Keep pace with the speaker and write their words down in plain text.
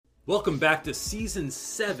Welcome back to Season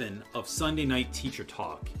 7 of Sunday Night Teacher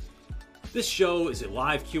Talk. This show is a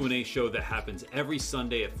live Q&A show that happens every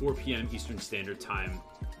Sunday at 4 p.m. Eastern Standard Time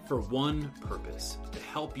for one purpose, to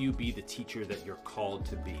help you be the teacher that you're called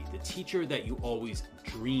to be, the teacher that you always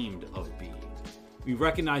dreamed of being. We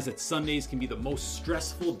recognize that Sundays can be the most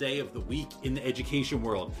stressful day of the week in the education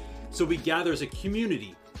world, so we gather as a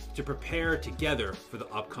community to prepare together for the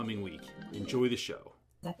upcoming week. Enjoy the show.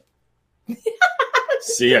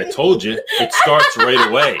 See, I told you, it starts right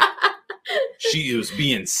away. She was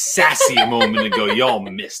being sassy a moment ago. Y'all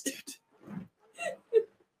missed it.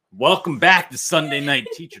 Welcome back to Sunday Night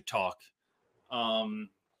Teacher Talk. I'm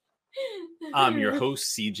your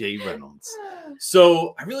host, CJ Reynolds.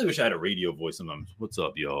 So I really wish I had a radio voice sometimes. What's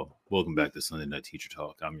up, y'all? Welcome back to Sunday Night Teacher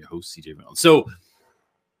Talk. I'm your host, CJ Reynolds. So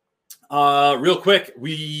real quick,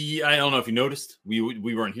 I don't know if you noticed,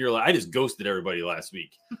 we weren't here. I just ghosted everybody last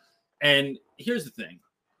week. And here's the thing.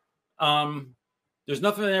 There's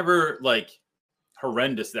nothing ever like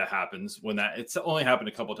horrendous that happens when it's only happened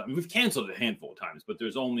a couple of times. We've canceled it a handful of times, but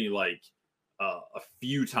there's only like a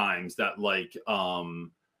few times that like I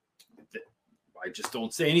just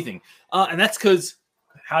don't say anything. And that's because,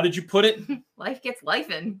 how did you put it? Life gets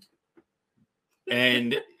lifing.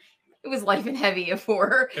 And it was life and heavy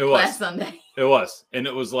before last Sunday. It was. And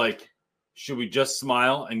it was like, should we just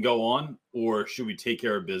smile and go on, or should we take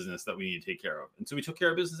care of business that we need to take care of? And so we took care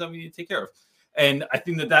of business that we need to take care of. And I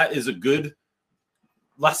think that is a good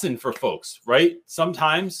lesson for folks, right?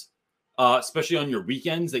 Sometimes, especially on your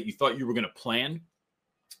weekends that you thought you were going to plan,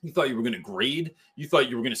 you thought you were going to grade, you thought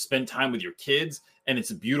you were going to spend time with your kids, and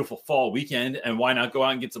it's a beautiful fall weekend, and why not go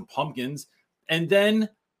out and get some pumpkins? And then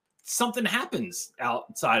something happens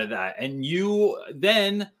outside of that, and you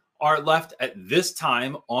then are left at this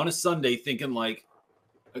time on a Sunday thinking like,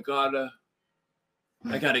 I gotta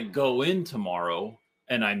go in tomorrow,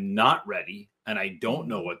 and I'm not ready, and I don't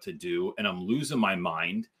know what to do, and I'm losing my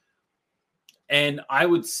mind. And I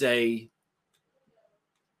would say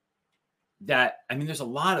that, I mean, there's a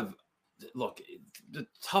lot of, look, the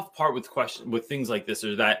tough part with things like this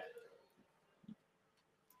is that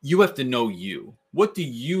you have to know you. What do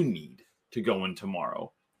you need to go in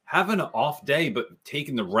tomorrow? Having an off day, but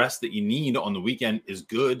taking the rest that you need on the weekend is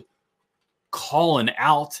good. Calling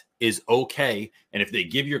out is okay. And if they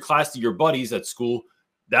give your class to your buddies at school,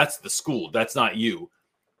 that's the school. That's not you.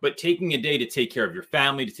 But taking a day to take care of your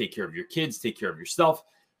family, to take care of your kids, take care of yourself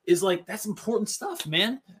is like, that's important stuff,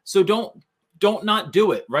 man. So don't not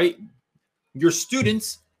do it, right? Your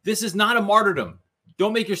students, this is not a martyrdom.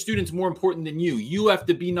 Don't make your students more important than you. You have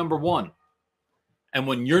to be number one. And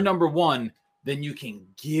when you're number one, then you can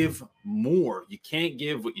give more. You can't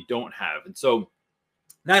give what you don't have. And so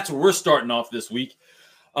that's where we're starting off this week.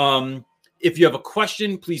 If you have a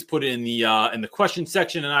question, please put it in the question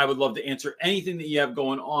section, and I would love to answer anything that you have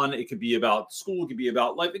going on. It could be about school. It could be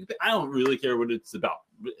about life. I don't really care what it's about.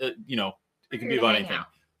 It can be about anything.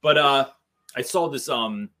 But I saw this.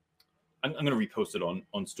 I'm going to repost it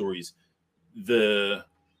on stories.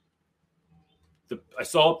 I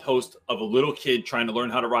saw a post of a little kid trying to learn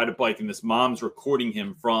how to ride a bike, and this mom's recording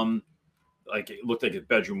him from, like, it looked like a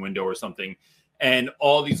bedroom window or something. And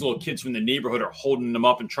all these little kids from the neighborhood are holding him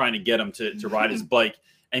up and trying to get him to ride his bike.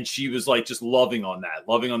 And she was like, just loving on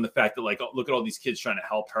the fact that, like, look at all these kids trying to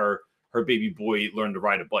help her baby boy learn to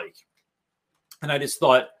ride a bike. And I just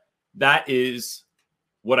thought that is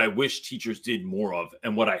what I wish teachers did more of,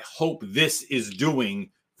 and what I hope this is doing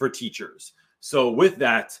for teachers. So with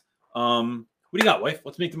that, what do you got, wife?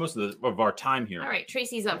 Let's make the most of our time here. All right.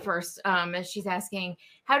 Tracy's up first. She's asking,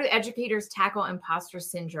 how do educators tackle imposter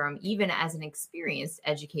syndrome, even as an experienced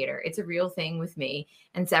educator? It's a real thing with me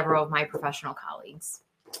and several of my professional colleagues.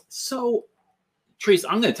 So, Trace,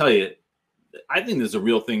 I'm going to tell you, I think this is a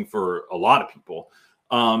real thing for a lot of people.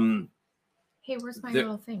 Hey, where's my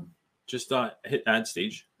little thing? Just hit add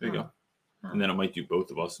stage. There you go. And then it might do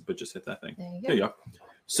both of us, but just hit that thing. There you go.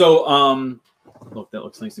 So, look, that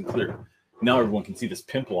looks nice and clear. Now everyone can see this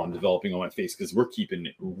pimple I'm developing on my face because we're keeping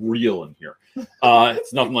it real in here.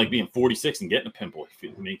 It's nothing like being 46 and getting a pimple.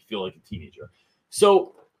 It makes you feel like a teenager.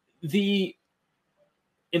 So the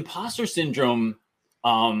imposter syndrome,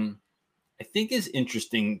 I think, is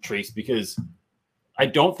interesting, Trace, because I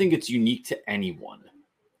don't think it's unique to anyone.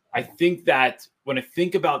 I think that when I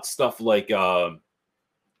think about stuff like, I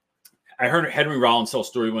heard Henry Rollins tell a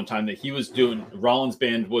story one time that Rollins'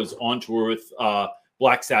 band was on tour with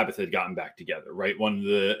Black Sabbath had gotten back together, right? One of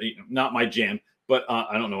the, not my jam, but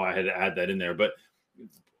I don't know why I had to add that in there, but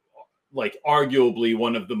like arguably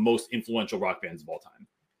one of the most influential rock bands of all time.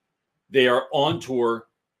 They are on tour.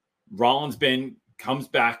 Rollins' band comes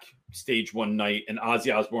back stage one night, and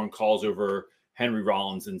Ozzy Osbourne calls over Henry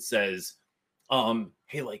Rollins and says,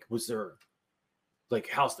 hey, like, was there, like,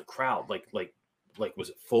 how's the crowd? Like, was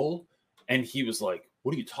it full? And he was like,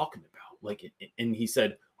 what are you talking about? Like, and he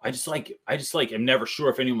said, I just am never sure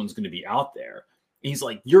if anyone's going to be out there. And he's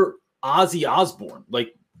like, you're Ozzy Osbourne.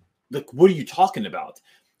 Like, what are you talking about?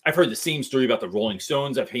 I've heard the same story about the Rolling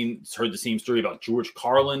Stones. I've heard the same story about George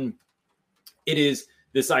Carlin. It is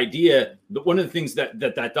this idea that one of the things that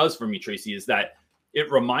does for me, Tracy, is that it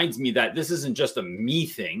reminds me that this isn't just a me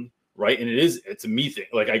thing, right? And it's a me thing.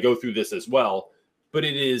 Like, I go through this as well, but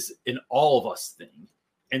it is an all of us thing.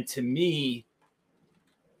 And to me,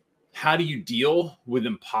 how do you deal with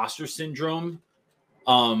imposter syndrome?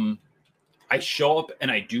 I show up and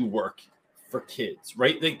I do work for kids,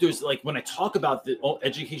 right? Like, there's, like, when I talk about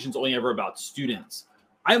education's only ever about students,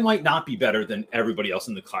 I might not be better than everybody else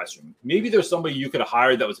in the classroom. Maybe there's somebody you could have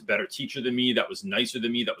hired that was a better teacher than me, that was nicer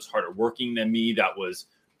than me, that was harder working than me, that was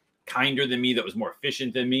kinder than me, that was more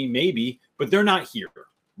efficient than me, maybe, but they're not here,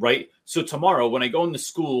 right? So tomorrow when I go into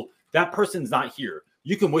school, that person's not here.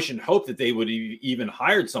 You can wish and hope that they would even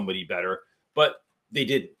hired somebody better, but they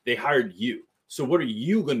didn't. They hired you. So what are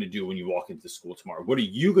you going to do when you walk into school tomorrow? What are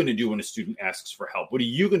you going to do when a student asks for help? What are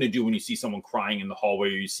you going to do when you see someone crying in the hallway,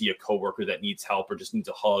 or you see a coworker that needs help or just needs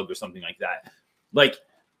a hug or something like that? Like,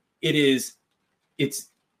 it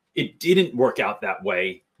didn't work out that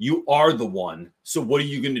way. You are the one. So what are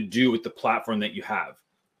you going to do with the platform that you have?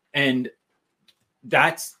 And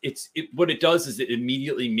what it does is it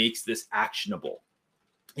immediately makes this actionable.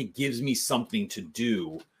 It gives me something to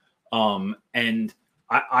do. And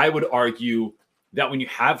I would argue that when you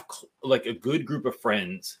have like a good group of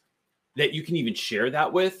friends that you can even share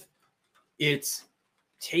that with, it's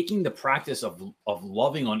taking the practice of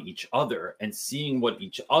loving on each other and seeing what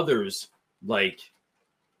each other's like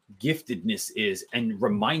giftedness is, and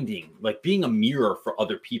reminding, like, being a mirror for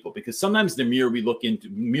other people, because sometimes the mirror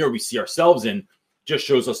we see ourselves in just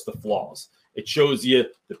shows us the flaws. It shows you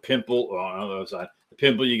the pimple on the other side, the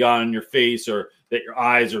pimple you got on your face, or that your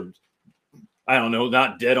eyes are, I don't know,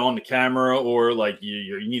 not dead on the camera, or like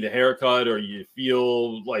you need a haircut, or you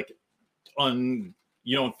feel like you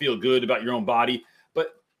don't feel good about your own body.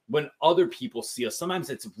 But when other people see us, sometimes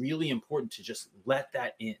it's really important to just let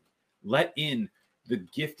that in. Let in the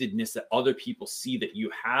giftedness that other people see that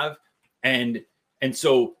you have. And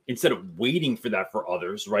so instead of waiting for that for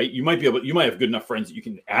others, right? You might have good enough friends that you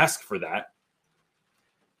can ask for that.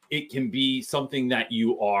 It can be something that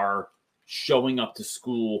you are showing up to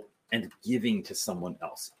school and giving to someone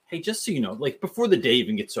else. Hey, just so you know, like, before the day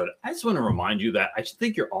even gets started, I just want to remind you that I just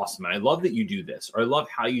think you're awesome, and I love that you do this, or I love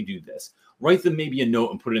how you do this. Write them maybe a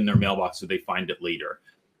note and put it in their mailbox so they find it later.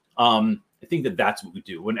 I think that that's what we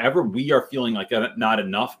do. Whenever we are feeling like not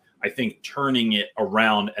enough, I think turning it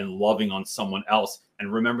around and loving on someone else,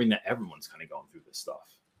 and remembering that everyone's kind of going through this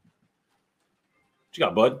stuff. What you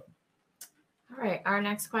got, bud? All right. Our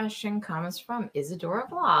next question comes from Isadora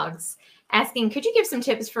Vlogs, asking, could you give some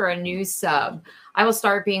tips for a new sub? I will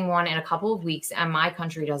start being one in a couple of weeks, and my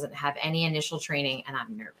country doesn't have any initial training, and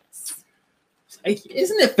I'm nervous.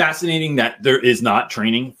 Isn't it fascinating that there is not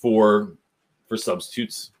training for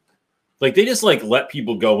substitutes? Like, they just like let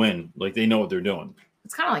people go in, like they know what they're doing.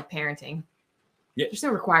 It's kind of like parenting. Yeah. There's no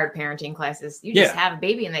required parenting classes. You just have a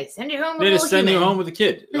baby and they send you home with a just send you home with a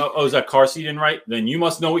kid. Oh, is that car seat in right? Then you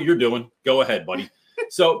must know what you're doing. Go ahead, buddy.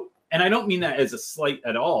 So, and I don't mean that as a slight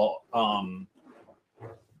at all.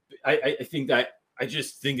 I think that I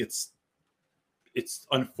just think it's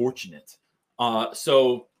unfortunate.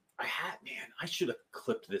 So I should have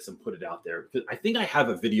clipped this and put it out there, because I think I have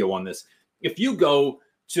a video on this. If you go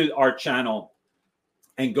to our channel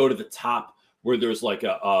and go to the top where there's like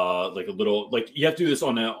a little, like, you have to do this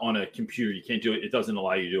on a computer. You can't do it. It doesn't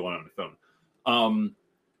allow you to do it on the phone.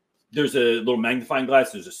 There's a little magnifying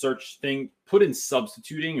glass. There's a search thing. Put in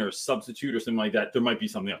substituting or substitute or something like that. There might be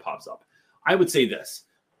something that pops up. I would say this,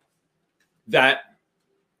 that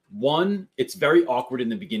one, it's very awkward in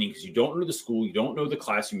the beginning because you don't know the school, you don't know the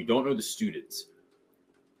classroom, you don't know the students.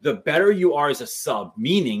 The better you are as a sub,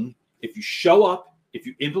 meaning if you show up, if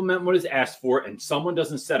you implement what is asked for, and someone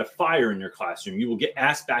doesn't set a fire in your classroom, you will get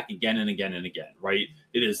asked back again and again and again, right?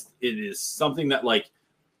 It is something that, like,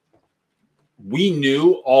 we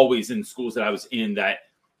knew always in schools that I was in, that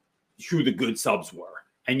who the good subs were,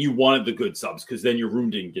 and you wanted the good subs because then your room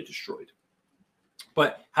didn't get destroyed.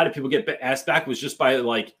 But how did people get asked back? Was just by,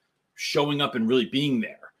 like, showing up and really being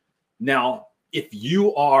there. Now, if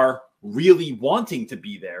you are really wanting to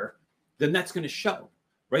be there, then that's going to show.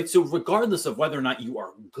 Right. So regardless of whether or not you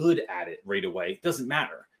are good at it right away, it doesn't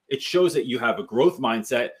matter. It shows that you have a growth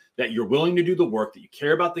mindset, that you're willing to do the work, that you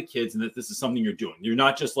care about the kids, and that this is something you're doing. You're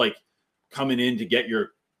not just like coming in to get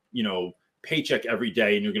your, paycheck every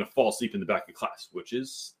day and you're going to fall asleep in the back of class, which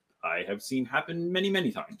is, I have seen happen many,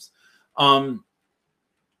 many times.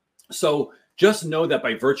 So just know that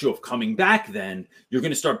by virtue of coming back, then you're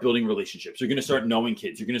going to start building relationships. You're going to start knowing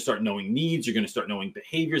kids. You're going to start knowing needs. You're going to start knowing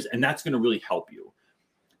behaviors, and that's going to really help you.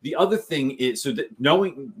 The other thing is, so that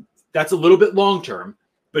knowing that's a little bit long-term,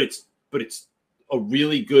 but it's a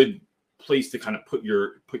really good place to kind of put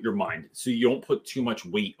your mind, so you don't put too much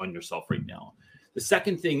weight on yourself right now. The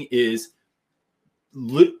second thing is,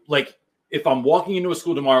 like, if I'm walking into a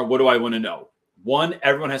school tomorrow, what do I want to know? One,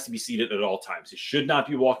 everyone has to be seated at all times. You should not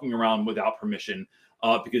be walking around without permission,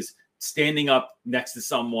 because standing up next to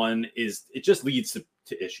someone it just leads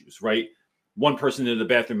to issues, right? One person in the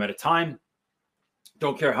bathroom at a time.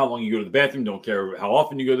 Don't care how long you go to the bathroom. Don't care how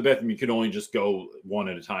often you go to the bathroom. You can only just go one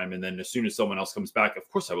at a time. And then as soon as someone else comes back, of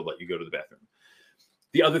course I would let you go to the bathroom.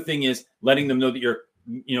 The other thing is letting them know that you're,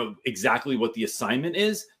 exactly what the assignment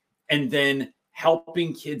is, and then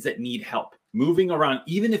helping kids that need help. Moving around,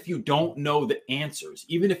 even if you don't know the answers,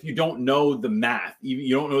 even if you don't know the math, even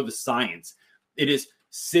you don't know the science, it is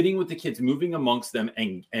sitting with the kids, moving amongst them,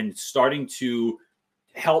 and starting to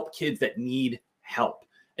help kids that need help.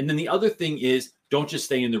 And then the other thing is, don't just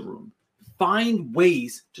stay in the room. Find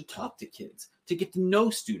ways to talk to kids, to get to know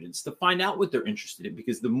students, to find out what they're interested in,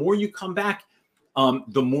 because the more you come back,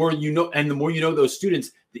 the more you know, and the more you know those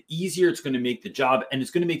students, the easier it's going to make the job. And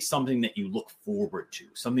it's going to make something that you look forward to,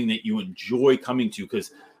 something that you enjoy coming to,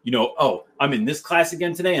 because, oh, I'm in this class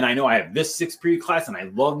again today, and I know I have this 6th period class, and I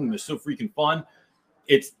love them. They're so freaking fun.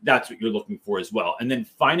 That's what you're looking for as well. And then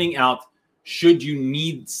finding out, should you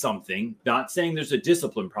need something, not saying there's a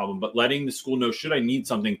discipline problem, but letting the school know, should I need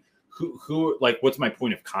something, who like, what's my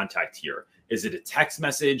point of contact here? Is it a text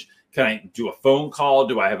message? Can I do a phone call?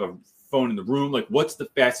 Do I have a phone in the room? Like, what's the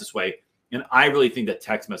fastest way? And I really think that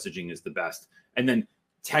text messaging is the best. And then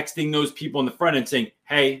texting those people in the front end saying,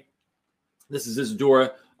 hey, this is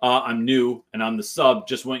Isadora. I'm new and I'm the sub.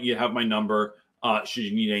 Just want you to have my number. Should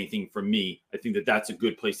you need anything from me? I think that that's a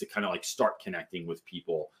good place to kind of like start connecting with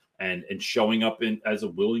people and showing up as a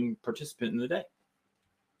willing participant in the day.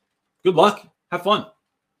 Good luck. Have fun.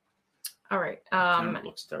 All right. Camera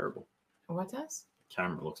looks terrible. What does?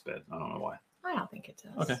 Camera looks bad. I don't know why. I don't think it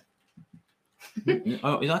does. Okay.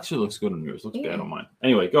 Oh, it actually looks good on yours. Looks bad on mine.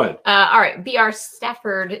 Anyway, go ahead. All right. BR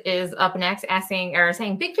Stafford is up next,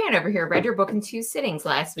 saying, big fan over here. Read your book in 2 sittings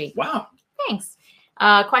last week. Wow. Thanks.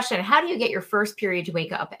 Question: how do you get your first period to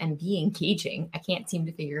wake up and be engaging? I can't seem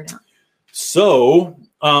to figure it out. So,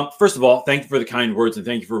 first of all, thank you for the kind words, and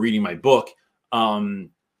thank you for reading my book.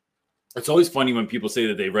 It's always funny when people say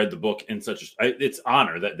that they read the book in it's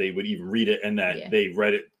honor that they would even read it, and that they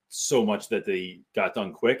read it so much that they got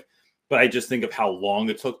done quick. But I just think of how long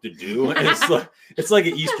it took to do. And it's like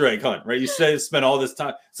an Easter egg hunt, right? You spend all this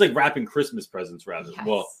time. It's like wrapping Christmas presents, rather. Yes.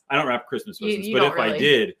 Well, I don't wrap Christmas presents, but if I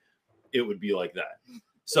did, it would be like that.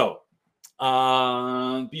 So,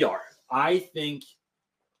 BR, I think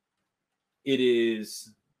it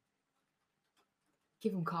is.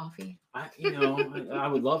 Give them coffee. I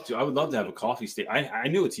would love to. I would love to have a coffee station. I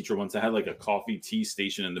knew a teacher once that had like a coffee tea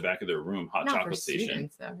station in the back of their room, hot Not chocolate for station.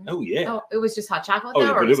 Students, though. Oh yeah. Oh, it was just hot chocolate,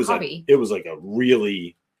 or it was coffee. It was like a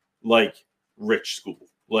really rich school.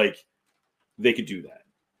 Like they could do that.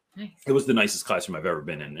 Nice. It was the nicest classroom I've ever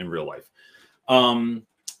been in real life.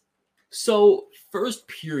 So first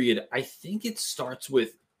period, I think it starts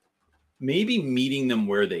with maybe meeting them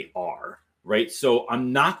where they are. Right. So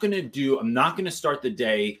I'm not going to start the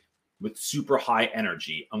day with super high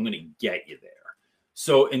energy. I'm going to get you there.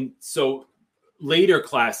 So later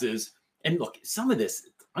classes, and look, some of this,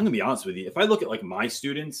 I'm going to be honest with you. If I look at like my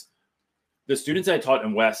students, the students I taught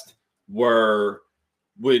in West a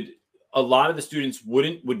lot of the students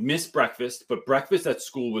would miss breakfast, but breakfast at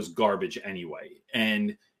school was garbage anyway.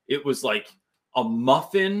 And it was like a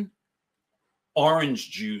muffin, orange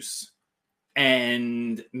juice,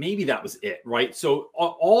 and maybe that was it, right? So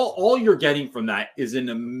all you're getting from that is an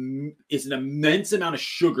immense amount of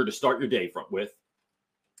sugar to start your day with.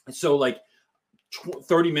 So like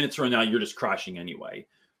 30 minutes from now, you're just crashing anyway.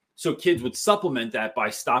 So kids would supplement that by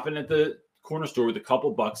stopping at the corner store with a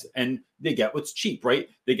couple bucks, and they get what's cheap, right?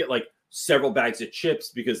 They get like several bags of chips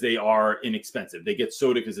because they are inexpensive. They get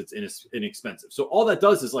soda because it's inexpensive. So all that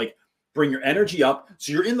does is like bring your energy up.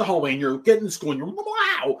 So you're in the hallway and you're getting to school and you're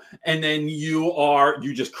wow. And then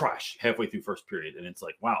you just crash halfway through first period. And it's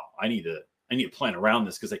like, wow, I need to plan around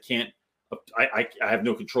this because I have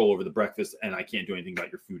no control over the breakfast and I can't do anything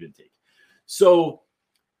about your food intake. So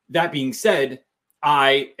that being said,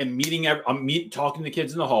 I am talking to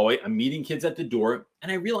kids in the hallway. I'm meeting kids at the door.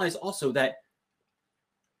 And I realize also that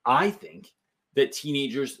I think that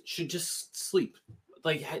teenagers should just sleep.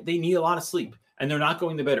 Like they need a lot of sleep and they're not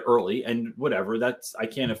going to bed early and whatever. I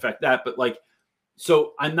can't affect that. But like,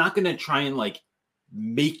 so I'm not going to try and like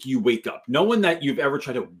make you wake up. No one that you've ever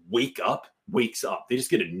tried to wake up wakes up. They just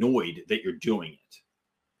get annoyed that you're doing it.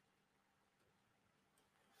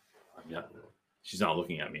 Yeah. She's not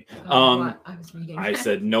looking at me. I was reading. I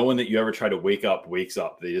said, no one that you ever try to wake up wakes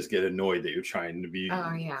up. They just get annoyed that you're trying to be.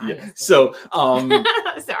 Oh yeah. So,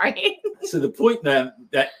 sorry. So the point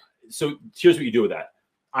so here's what you do with that.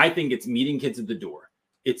 I think it's meeting kids at the door.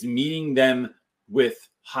 It's meeting them with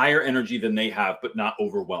higher energy than they have, but not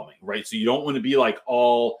overwhelming, right? So you don't want to be like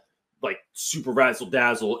all like super razzle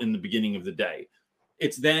dazzle in the beginning of the day.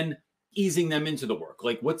 It's then easing them into the work.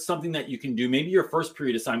 Like what's something that you can do? Maybe your first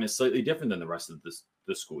period assignment is slightly different than the rest of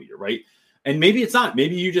the school year, right? And maybe it's not.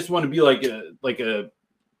 Maybe you just want to be like a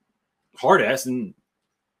hard ass and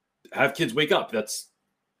have kids wake up. That's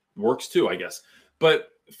works too, I guess. But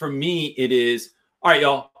for me, it is, all right,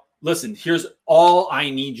 y'all, listen, here's all I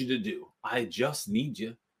need you to do. I just need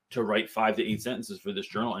you to write 5 to 8 sentences for this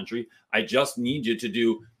journal entry. I just need you to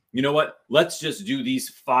do, you know what? Let's just do these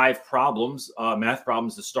 5 problems, math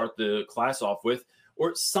problems to start the class off with,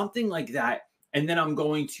 or something like that. And then I'm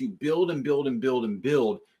going to build and build and build and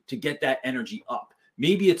build to get that energy up.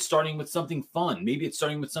 Maybe it's starting with something fun. Maybe it's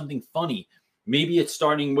starting with something funny. Maybe it's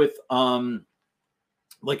starting with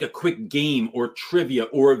like a quick game or trivia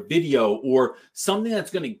or a video or something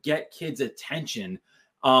that's going to get kids' attention.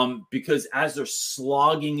 Because as they're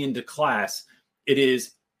slogging into class, it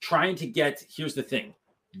is trying to get, here's the thing,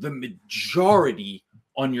 the majority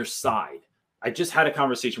on your side. I just had a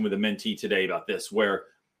conversation with a mentee today about this, where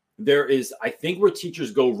there is, I think where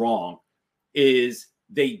teachers go wrong is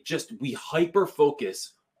we hyper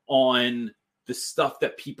focus on the stuff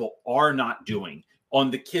that people are not doing,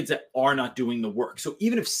 on the kids that are not doing the work. So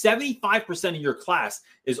even if 75% of your class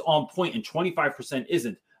is on point and 25%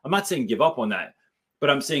 isn't, I'm not saying give up on that, but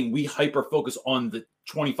I'm saying we hyper focus on the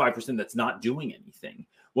 25% that's not doing anything,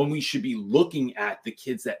 when we should be looking at the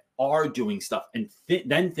kids that are doing stuff and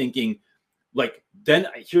then thinking, like, then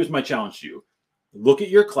here's my challenge to you. Look at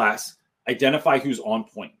your class, identify who's on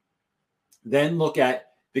point. Then look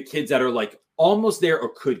at the kids that are like almost there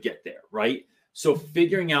or could get there, right? So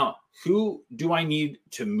figuring out, who do I need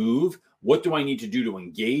to move? What do I need to do to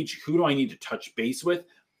engage? Who do I need to touch base with?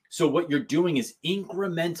 So what you're doing is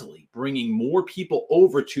incrementally bringing more people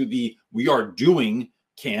over to the we are doing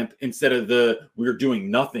camp instead of the we're doing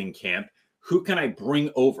nothing camp. Who can I bring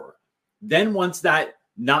over? Then once that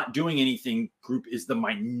not doing anything group is the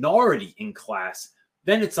minority in class,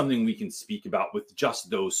 then it's something we can speak about with just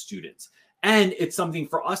those students. And it's something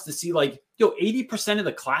for us to see, like, 80% of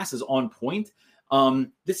the class is on point.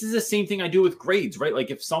 This is the same thing I do with grades, right?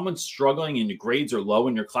 Like if someone's struggling and your grades are low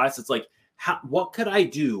in your class, it's like, what could I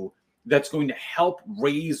do that's going to help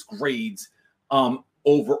raise grades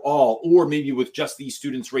overall, or maybe with just these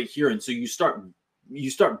students right here. And so you start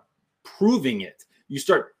proving it. You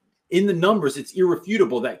start in the numbers. It's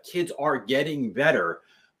irrefutable that kids are getting better,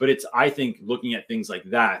 but it's, I think, looking at things like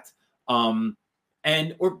that.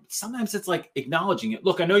 Or sometimes it's like acknowledging it.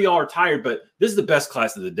 Look, I know y'all are tired, but this is the best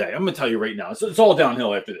class of the day. I'm going to tell you right now. So it's all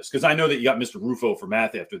downhill after this, because I know that you got Mr. Rufo for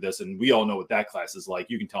math after this, and we all know what that class is like.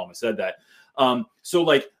 You can tell him I said that. So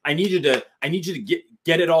like, I need you to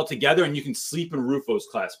get it all together, and you can sleep in Rufo's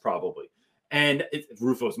class probably. And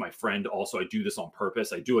Rufo's my friend. Also, I do this on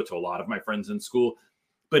purpose. I do it to a lot of my friends in school,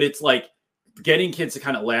 but it's like getting kids to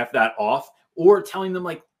kind of laugh that off, or telling them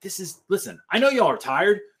like, listen, I know y'all are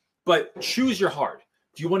tired, but choose your heart.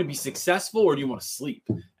 Do you want to be successful or do you want to sleep?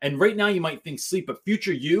 And right now you might think sleep, but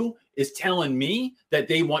future you is telling me that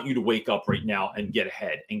they want you to wake up right now and get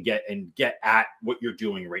ahead and get at what you're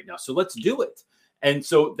doing right now. So let's do it. And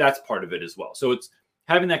so that's part of it as well. So it's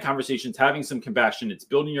having that conversation, it's having some compassion. It's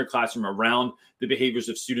building your classroom around the behaviors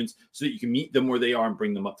of students so that you can meet them where they are and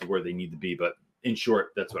bring them up to where they need to be. But in short,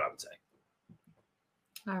 that's what I would say.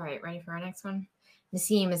 All right. Ready for our next one?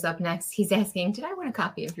 Nassim is up next. He's asking, did I win a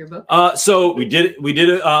copy of your book? So we did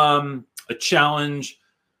a challenge.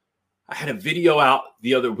 I had a video out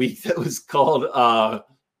the other week that was called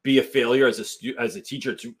 "Be a Failure as a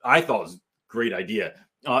Teacher." I thought it was a great idea,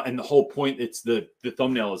 and the whole point, it's the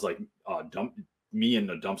thumbnail is like me in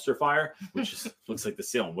the dumpster fire, which is, looks like the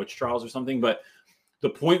Salem witch trials or something. But the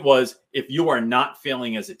point was, if you are not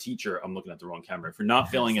failing as a teacher, I'm looking at the wrong camera. If you're not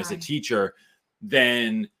failing as a teacher,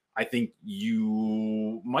 then I think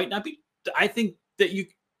you might not be. I think that you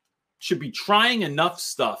should be trying enough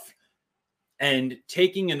stuff and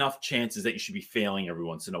taking enough chances that you should be failing every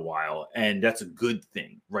once in a while. And that's a good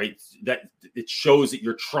thing, right? That it shows that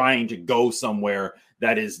you're trying to go somewhere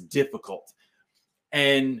that is difficult.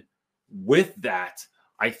 And with that,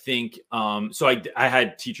 I think, so I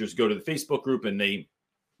had teachers go to the Facebook group and they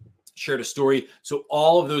shared a story. So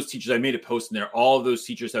all of those teachers, I made a post in there, all of those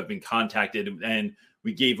teachers have been contacted, and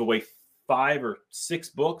we gave away 5 or 6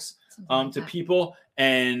 books to people,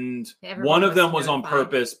 and one of them was on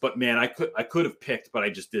purpose, but man, I could have picked, but I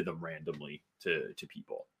just did them randomly to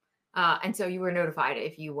people. And so you were notified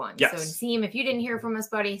if you won. Yes. So Seem, if you didn't hear from us,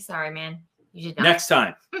 buddy, sorry, man. You did not. Next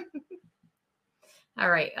time. All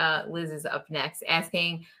right. Liz is up next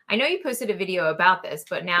asking, I know you posted a video about this,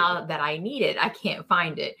 but now that I need it, I can't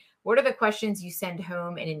find it. What are the questions you send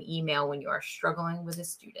home in an email when you are struggling with a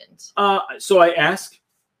student? So I ask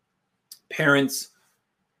parents,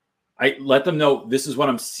 I let them know this is what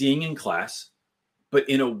I'm seeing in class, but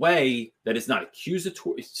in a way that is not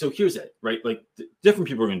accusatory. So here's it, right? Like different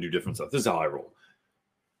people are going to do different stuff. This is how I roll.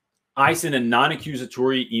 I send a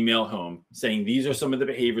non-accusatory email home saying, these are some of the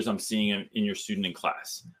behaviors I'm seeing in your student in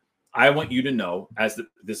class. I want you to know,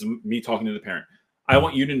 this is me talking to the parent, I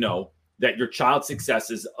want you to know that your child's success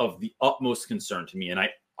is of the utmost concern to me. And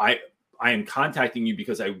I am contacting you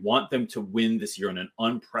because I want them to win this year on an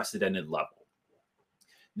unprecedented level.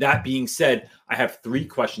 That being said, I have 3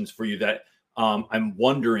 questions for you that I'm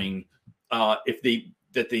wondering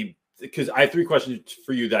because I have 3 questions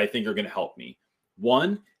for you that I think are going to help me.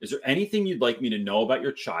 1, is there anything you'd like me to know about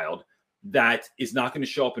your child that is not going to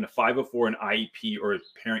show up in a 504, an IEP, or a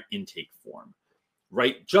parent intake form?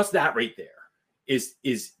 Right? Just that right there is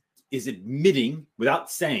admitting,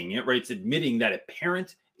 without saying it, right? It's admitting that a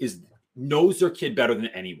parent knows their kid better than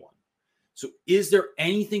anyone. So is there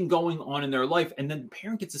anything going on in their life? And then the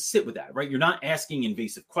parent gets to sit with that, right? You're not asking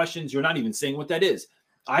invasive questions. You're not even saying what that is.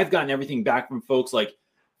 I've gotten everything back from folks like,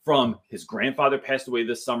 from his grandfather passed away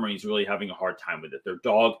this summer, and he's really having a hard time with it. Their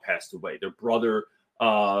dog passed away. Their brother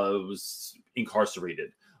was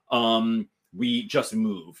incarcerated. We just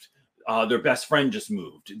moved. Their best friend just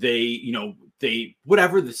moved. They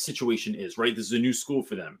whatever the situation is, right? This is a new school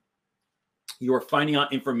for them. You are finding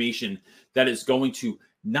out information that is going to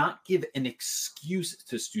not give an excuse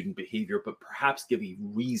to student behavior, but perhaps give a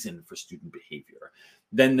reason for student behavior.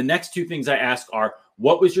 Then the next 2 things I ask are,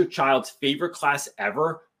 what was your child's favorite class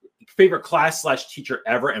 / teacher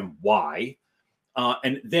ever, and why?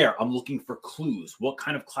 And there, I'm looking for clues. What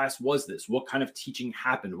kind of class was this? What kind of teaching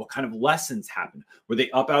happened? What kind of lessons happened? Were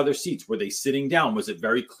they up out of their seats? Were they sitting down? Was it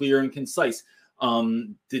very clear and concise?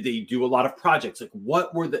 Did they do a lot of projects? Like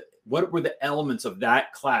what were the elements of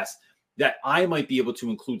that class that I might be able to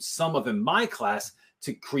include some of in my class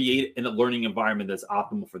to create a learning environment that's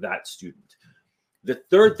optimal for that student? The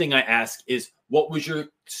 3rd thing I ask is, what was your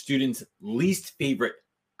student's least favorite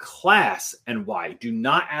class and why? Do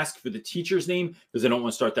not ask for the teacher's name because I don't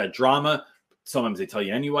want to start that drama. Sometimes they tell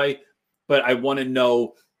you anyway, but I want to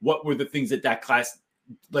know what were the things that class,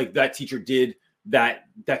 like that teacher did that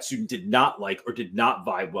student did not like or did not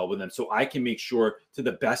vibe well with them. So I can make sure to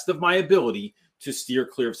the best of my ability to steer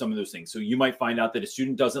clear of some of those things. So you might find out that a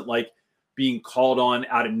student doesn't like being called on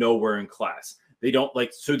out of nowhere in class. They don't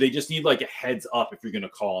like, so they just need like a heads up if you're going to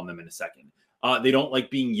call on them in a second. They don't like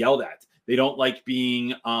being yelled at. They don't like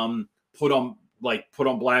being put on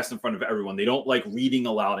blast in front of everyone. They don't like reading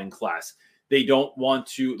aloud in class. They don't want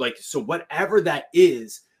to so whatever that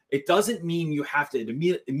is, it doesn't mean you have to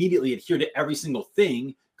immediately adhere to every single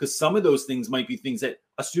thing, because some of those things might be things that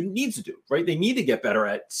a student needs to do, right? They need to get better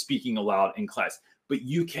at speaking aloud in class, but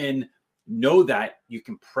you can know that, you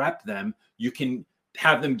can prep them, you can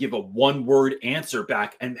have them give a 1-word answer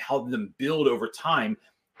back and help them build over time.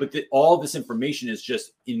 But all this information is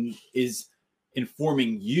just is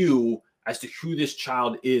informing you as to who this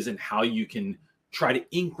child is and how you can try to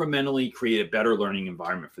incrementally create a better learning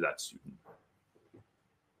environment for that student.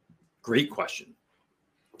 Great question.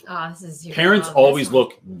 Parents always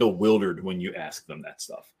look bewildered when you ask them that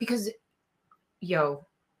stuff. Because,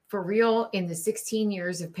 for real, in the 16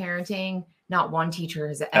 years of parenting, not one teacher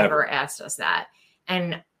has ever asked us that.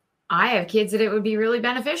 And I have kids that it would be really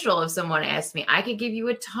beneficial if someone asked me. I could give you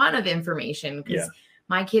a ton of information because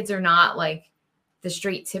my kids are not like the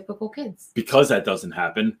straight typical kids. Because that doesn't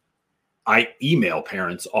happen, I email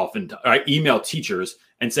parents often. I email teachers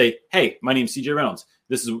and say, "Hey, my name's CJ Reynolds.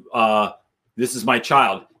 This is my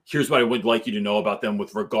child. Here's what I would like you to know about them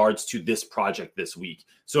with regards to this project this week."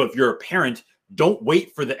 So if you're a parent, don't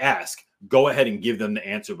wait for the ask. Go ahead and give them the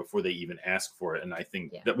answer before they even ask for it. And I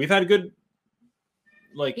think that we've had a good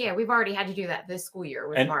like Yeah, we've already had to do that this school year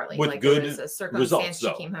with and Marley. with like good there was a circumstance results, she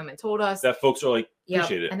though. came home and told us that folks are like, Yep.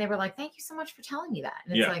 appreciate it. And they were like, thank you so much for telling me that.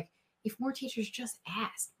 And it's like, if more teachers just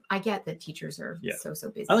asked. I get that teachers are so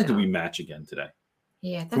busy. I like that we match again today.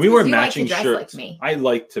 Yeah. That's we were matching like shirts. Like me. I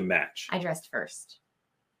like to match. I dressed first.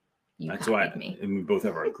 That's why me. And we both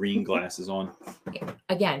have our green glasses on. Yeah.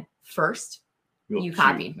 Again, first, you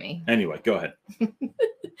copied me. Anyway, go ahead.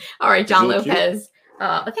 All right, John Lopez.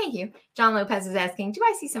 Thank you. John Lopez is asking, do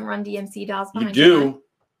I see some Run DMC dolls behind you?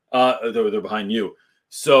 They're behind you.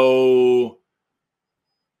 So,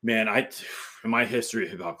 man, in my history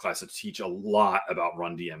of hip hop class, I teach a lot about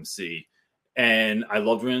Run DMC. And I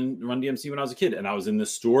loved Run DMC when I was a kid. And I was in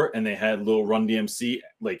this store and they had little Run DMC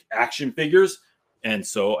like action figures. And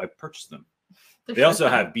so I purchased them. They also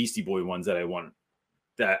have Beastie Boy ones that I want.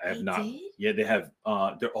 That I have not. Did? Yeah, they have.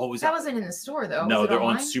 They're always. That wasn't in the store though. No, they're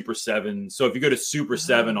online? On Super 7. So if you go to Super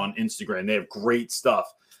 7 on Instagram, they have great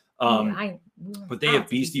stuff. But they have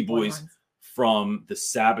Beastie Boys from the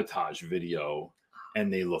Sabotage video,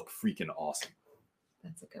 and they look freaking awesome.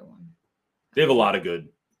 That's a good one. They have a lot of good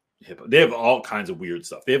hip hop. They have all kinds of weird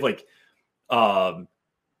stuff. They have like,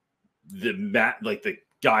 the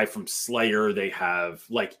guy from Slayer. They have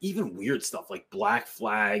like even weird stuff like Black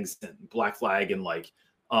Flag and like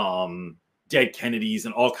Dead Kennedys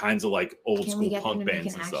and all kinds of like old school punk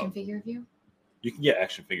bands and stuff. Figure of you? You can get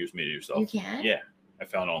action figures made of yourself. You can? Yeah, I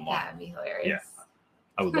found it online. That'd be hilarious. Yeah,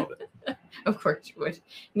 I would love it. Of course you would.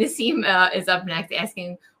 Nassim is up next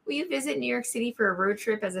asking, will you visit New York City for a road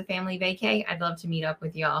trip as a family vacay? I'd love to meet up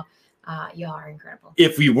with y'all. Y'all are incredible.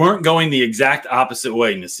 If we weren't going the exact opposite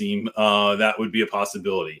way, Nassim, that would be a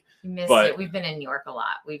possibility. You missed it. We've been in New York a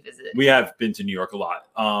lot. We have been to New York a lot.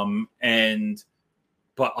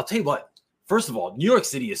 But I'll tell you what, first of all, New York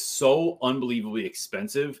City is so unbelievably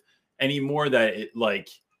expensive anymore that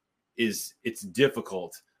it's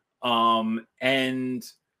difficult. And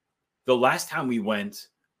the last time we went,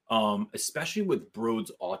 especially with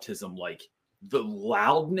Broad's autism, like the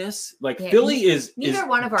loudness, Philly is neither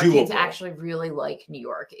one of our doable. Kids actually really like New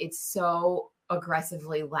York. It's so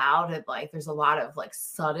aggressively loud and like there's a lot of like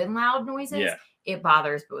sudden loud noises. Yeah. It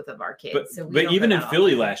bothers both of our kids. But even in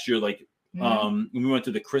Philly last year, like when we went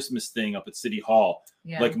to the Christmas thing up at City Hall,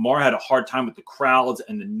 like Mara had a hard time with the crowds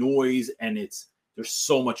and the noise, and there's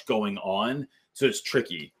so much going on, so it's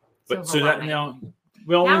tricky. But so that now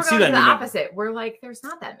we don't see that. The opposite. We're like, there's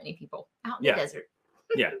not that many people out in the desert.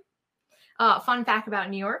 Yeah. Fun fact about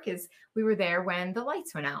New York is we were there when the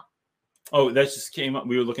lights went out. Oh, that just came up.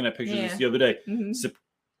 We were looking at pictures just the other day.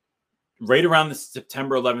 Right around the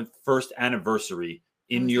September 11th first anniversary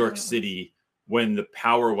in New York City, when the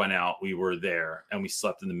power went out, we were there and we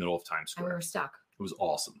slept in the middle of Times Square. And we were stuck. It was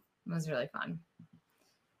awesome. It was really fun.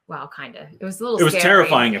 Well, kind of. It was a little It was scary.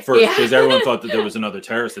 Terrifying at first because everyone thought that there was another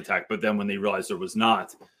terrorist attack. But then when they realized there was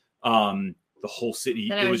not, the whole city,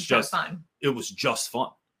 it was just fun. It was just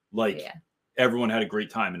fun. Everyone had a great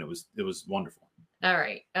time and it was wonderful. All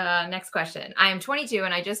right. Next question. I am 22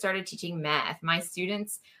 and I just started teaching math. My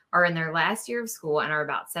students are in their last year of school and are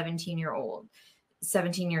about 17 years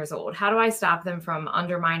old. How do I stop them from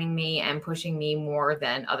undermining me and pushing me more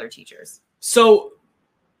than other teachers? So,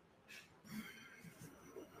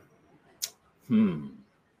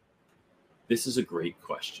 this is a great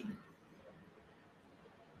question.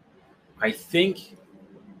 I think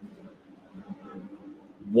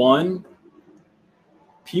one,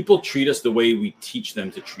 people treat us the way we teach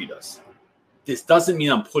them to treat us. This doesn't mean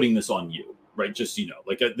I'm putting this on you, right? Just,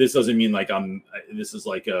 this doesn't mean like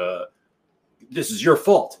this is your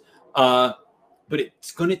fault. But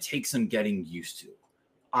it's going to take some getting used to.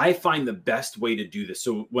 I find the best way to do this.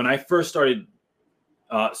 So when I first started,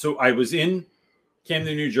 so I was in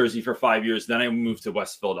Camden, New Jersey for 5 years. Then I moved to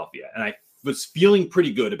West Philadelphia and I was feeling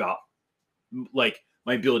pretty good about like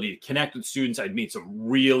my ability to connect with students. I'd made some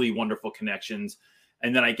really wonderful connections.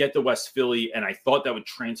 And then I get to West Philly and I thought that would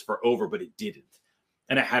transfer over, but it didn't.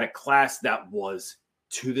 And I had a class that was,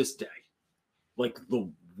 to this day, like the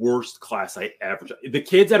worst class I ever taught. The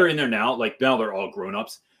kids that are in there now, like now they're all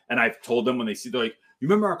grown-ups. And I've told them when they see, they're like, you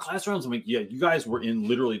remember our class rounds? I'm like, yeah, you guys were in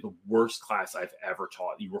literally the worst class I've ever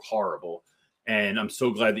taught. You were horrible. And I'm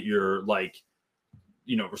so glad that you're like,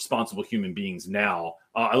 responsible human beings now.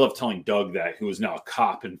 I love telling Doug that, who is now a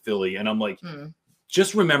cop in Philly. And I'm like,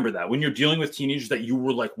 just remember that when you're dealing with teenagers, that you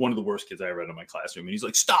were like one of the worst kids I ever had in my classroom. And he's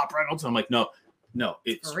like, stop, Reynolds. And I'm like, no,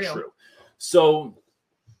 it's true. So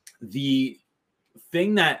the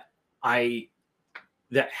thing that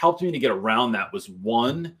helped me to get around that was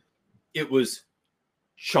one, it was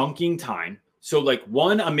chunking time. So like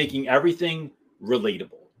one, I'm making everything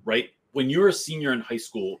relatable, right? When you're a senior in high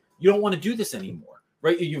school, you don't want to do this anymore.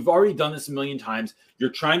 right? You've already done this a million times. You're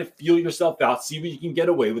trying to feel yourself out, see what you can get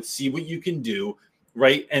away with, see what you can do,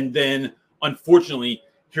 right? And then, unfortunately,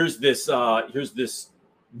 here's this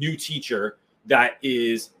new teacher that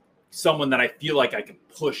is someone that I feel like I can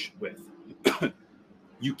push with.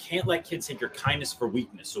 You can't let kids take your kindness for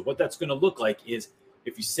weakness. So what that's going to look like is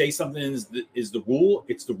if you say something is the rule,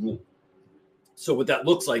 it's the rule. So what that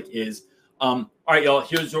looks like is, all right, y'all,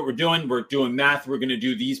 here's what we're doing. We're doing math. We're going to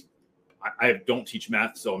do these. I don't teach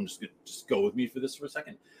math, so I'm just going to go with me for this for a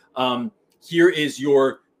second. Here is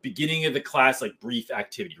your beginning of the class, like brief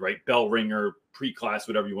activity, right? Bell ringer, pre-class,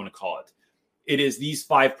 whatever you want to call it. It is these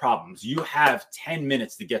 5 problems. You have 10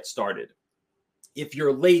 minutes to get started. If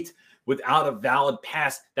you're late without a valid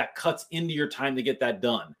pass, that cuts into your time to get that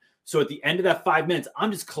done. So at the end of that 5 minutes,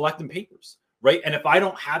 I'm just collecting papers, right? And if I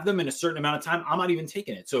don't have them in a certain amount of time, I'm not even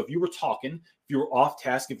taking it. So if you were talking, if you were off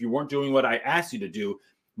task, if you weren't doing what I asked you to do,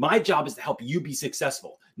 my job is to help you be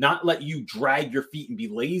successful, not let you drag your feet and be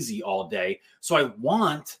lazy all day. So I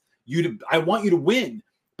want you to win,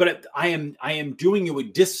 but I am doing you a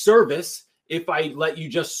disservice if I let you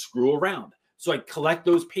just screw around. So I collect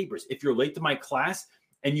those papers. If you're late to my class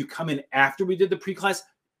and you come in after we did the pre-class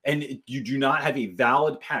and you do not have a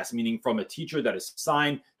valid pass, meaning from a teacher that is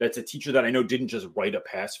signed, that's a teacher that I know didn't just write a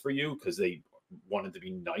pass for you because they wanted to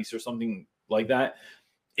be nice or something like that,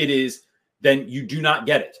 then you do not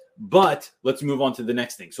get it. But let's move on to the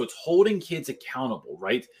next thing. So it's holding kids accountable,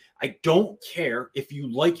 right? I don't care if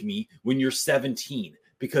you like me when you're 17,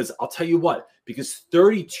 because I'll tell you what, because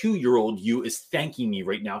 32-year-old you is thanking me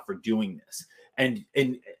right now for doing this. And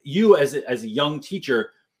you as a young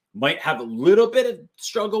teacher might have a little bit of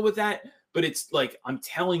struggle with that, but it's like, I'm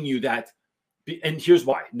telling you that, and here's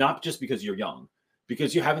why, not just because you're young,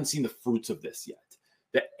 because you haven't seen the fruits of this yet.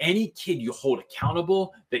 That any kid you hold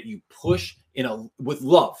accountable, that you push with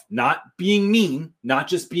love, not being mean, not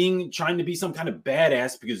just trying to be some kind of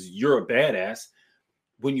badass because you're a badass.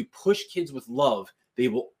 When you push kids with love, they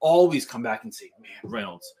will always come back and say, man,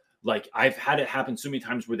 Reynolds, like I've had it happen so many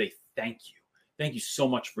times where they thank you so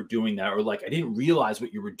much for doing that. Or like, I didn't realize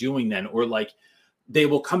what you were doing then. Or like, they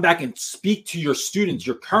will come back and speak to your students,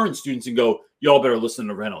 your current students, and go, y'all better listen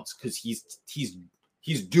to Reynolds because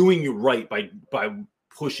he's doing you right by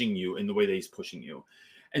pushing you in the way that he's pushing you.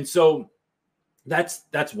 And so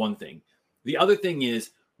that's one thing. The other thing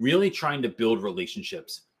is really trying to build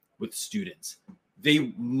relationships with students.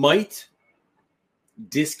 They might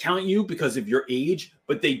discount you because of your age,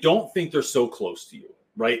 but they don't think they're so close to you,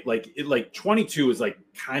 right? Like 22 is like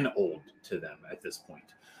kind of old to them at this point,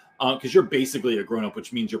 because you're basically a grown-up,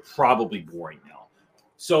 which means you're probably boring now.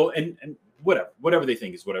 So and whatever they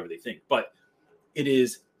think is whatever they think, but it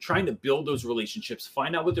is trying to build those relationships,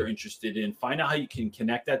 find out what they're interested in, find out how you can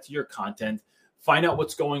connect that to your content, find out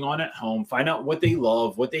what's going on at home, find out what they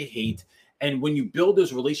love, what they hate. And when you build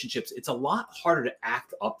those relationships, it's a lot harder to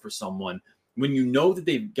act up for someone when you know that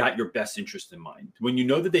they've got your best interest in mind, when you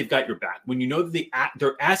know that they've got your back, when you know that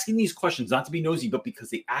they're asking these questions not to be nosy, but because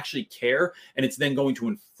they actually care, and it's then going to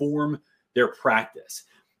inform their practice.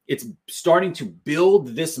 It's starting to build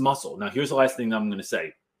this muscle. Now, here's the last thing that I'm going to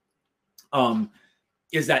say.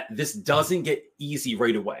 Is that this doesn't get easy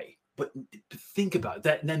right away. But think about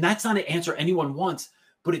that. And that's not an answer anyone wants,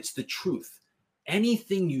 but it's the truth.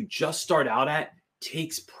 Anything you just start out at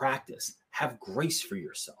takes practice. Have grace for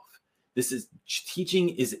yourself. Teaching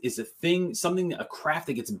is a thing, a craft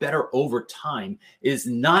that gets better over time. It is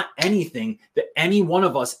not anything that any one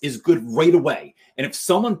of us is good right away. And if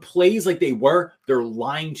someone plays like they were, they're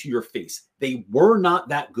lying to your face. They were not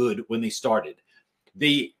that good when they started.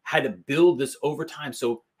 They had to build this over time.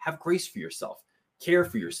 So have grace for yourself, care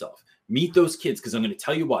for yourself, meet those kids. Because I'm going to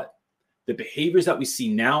tell you what, the behaviors that we see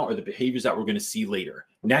now are the behaviors that we're going to see later.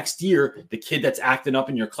 Next year, the kid that's acting up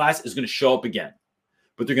in your class is going to show up again,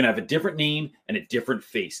 but they're going to have a different name and a different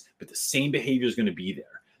face, but the same behavior is going to be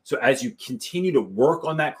there. So as you continue to work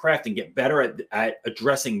on that craft and get better at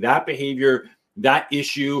addressing that behavior, that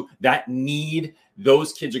issue, that need,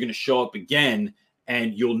 those kids are going to show up again,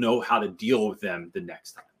 and you'll know how to deal with them the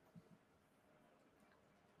next time.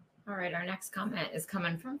 All right, our next comment is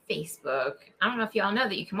coming from Facebook. I don't know if y'all know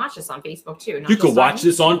that you can watch this on Facebook too. You can watch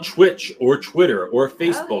this on Twitch or Twitter or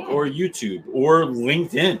Facebook or YouTube or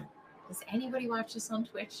LinkedIn. Does anybody watch this on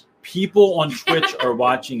Twitch? People on Twitch are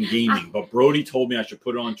watching gaming, but Brody told me I should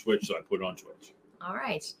put it on Twitch, so I put it on Twitch. All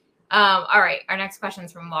right. Our next question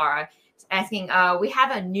is from Laura. Asking, we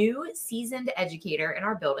have a new seasoned educator in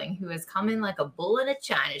our building who has come in like a bull in a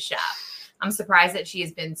china shop. I'm surprised that she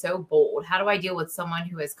has been so bold. How do I deal with someone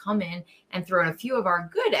who has come in and thrown a few of our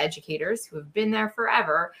good educators who have been there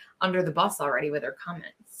forever under the bus already with their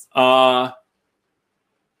comments?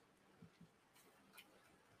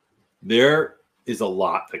 There is a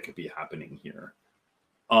lot that could be happening here.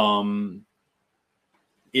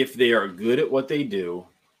 If they are good at what they do,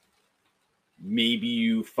 maybe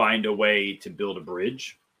you find a way to build a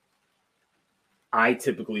bridge. I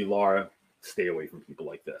typically, Laura, stay away from people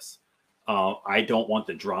like this. I don't want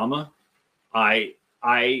the drama. I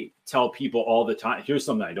tell people all the time, here's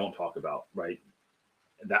something I don't talk about, right?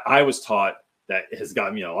 That I was taught that has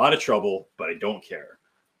gotten me in a lot of trouble, but I don't care.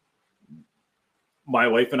 My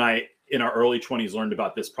wife and I, in our early 20s, learned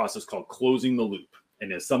about this process called closing the loop.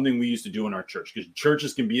 And it's something we used to do in our church, because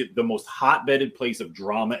churches can be the most hotbedded place of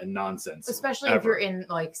drama and nonsense. Especially if you're in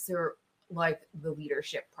like the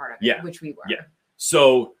leadership part of it, which we were. Yeah.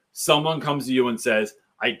 So someone comes to you and says,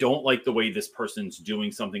 I don't like the way this person's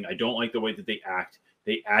doing something. I don't like the way that they act.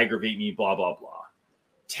 They aggravate me, blah, blah, blah.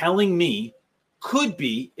 Telling me could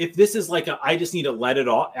be, if this is like I just need to let it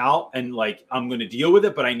all out and like I'm going to deal with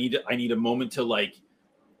it, but I need a moment to like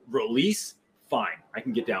release. Fine, I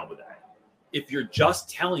can get down with that. If you're just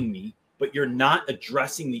telling me, but you're not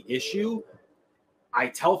addressing the issue, I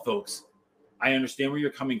tell folks, I understand where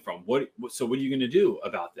you're coming from. So what are you going to do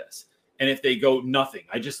about this? And if they go nothing,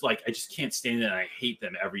 I just can't stand it. And I hate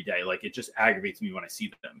them every day. Like, it just aggravates me when I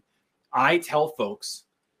see them. I tell folks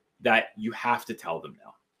that you have to tell them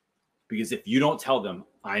now, because if you don't tell them,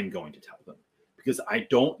 I'm going to tell them, because I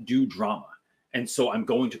don't do drama. And so I'm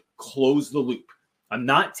going to close the loop. I'm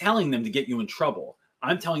not telling them to get you in trouble.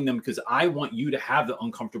 I'm telling them because I want you to have the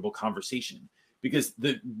uncomfortable conversation, because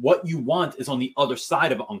what you want is on the other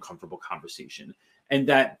side of an uncomfortable conversation. And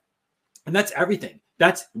that's everything.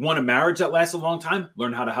 That's want a marriage that lasts a long time.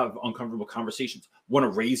 Learn how to have uncomfortable conversations. Want to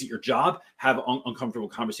raise at your job? Have an uncomfortable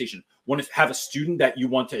conversation. Want to have a student that you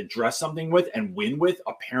want to address something with and win with?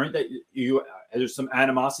 A parent that there's some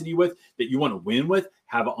animosity with that you want to win with?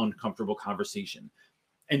 Have an uncomfortable conversation.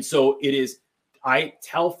 And so it is. I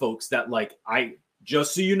tell folks that, like,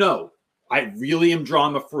 just so you know, I really am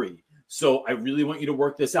drama free. So I really want you to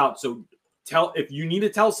work this out. So if you need to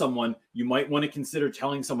tell someone, you might want to consider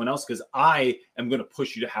telling someone else, because I am going to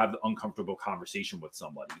push you to have the uncomfortable conversation with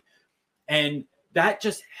somebody. And that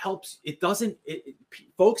just helps.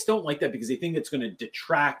 Folks don't like that because they think it's going to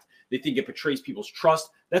detract. They think it betrays people's trust.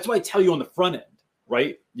 That's why I tell you on the front end,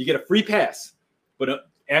 right? You get a free pass.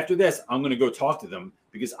 But after this, I'm going to go talk to them,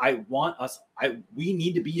 because we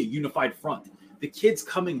need to be a unified front. The kids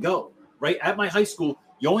come and go, right? At my high school,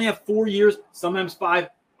 you only have 4 years, sometimes 5,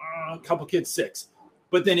 a couple kids 6.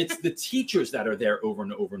 But then it's the teachers that are there over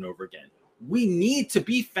and over and over again. We need to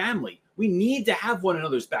be family. We need to have one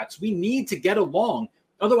another's backs. We need to get along.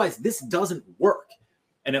 Otherwise, this doesn't work.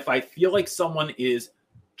 And if I feel like someone is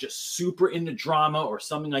just super into drama or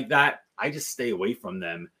something like that, I just stay away from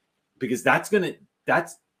them, because that's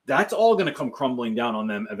all going to come crumbling down on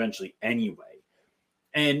them eventually anyway.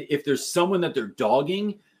 And if there's someone that they're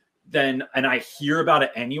dogging, and I hear about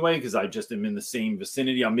it anyway, because I just am in the same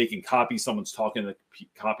vicinity, I'm making copies, someone's talking to the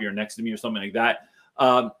copier next to me or something like that,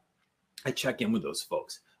 I check in with those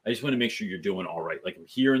folks. I just want to make sure you're doing all right. Like, I'm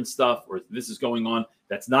hearing stuff, or this is going on,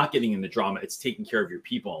 that's not getting in the drama. It's taking care of your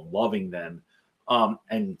people and loving them.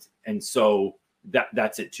 And so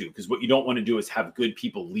that's it too. Because what you don't want to do is have good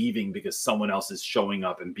people leaving because someone else is showing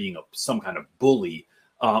up and being some kind of bully.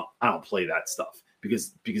 I don't play that stuff,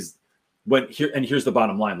 because here's the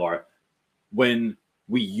bottom line, Laura. When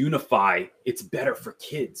we unify, it's better for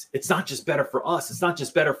kids. It's not just better for us. It's not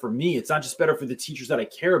just better for me. It's not just better for the teachers that I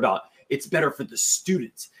care about. It's better for the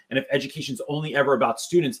students. And if education's only ever about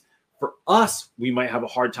students, for us, we might have a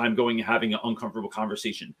hard time going and having an uncomfortable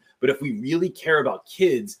conversation. But if we really care about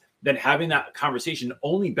kids, then having that conversation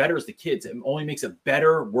only betters the kids. It only makes a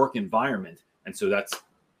better work environment. And so that's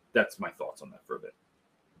my thoughts on that for a bit.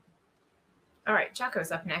 All right,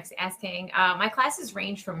 Chaco's up next, asking, my classes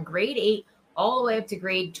range from grade 8 all the way up to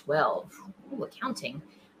grade 12. Ooh, accounting.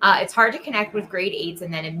 It's hard to connect with grade 8s,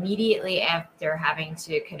 and then immediately after having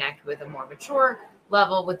to connect with a more mature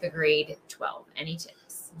level with the grade 12. Any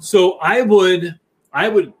tips? So I've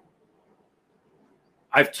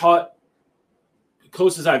taught, the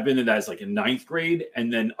closest I've been to that is like in 9th grade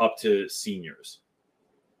and then up to seniors.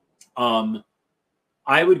 I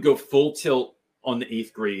would go full tilt on the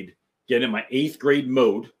 8th grade, get in my 8th grade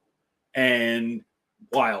mode, and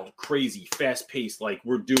wild, crazy, fast paced, like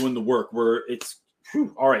we're doing the work,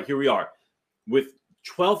 all right, here we are. With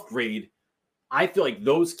 12th grade, I feel like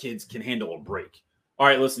those kids can handle a break. All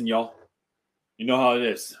right, listen, y'all, you know how it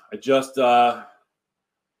is. I just taught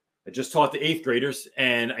the 8th graders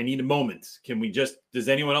and I need a moment. Does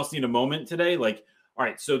anyone else need a moment today? Like, all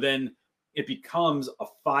right, so then it becomes a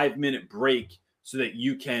 5-minute break so that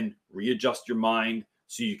you can readjust your mind,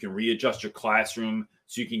 so you can readjust your classroom,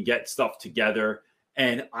 so you can get stuff together.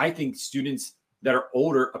 And I think students that are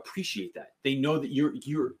older appreciate that. They know that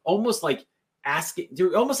you're almost like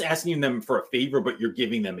you're almost asking them for a favor, but you're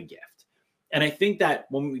giving them a gift. And I think that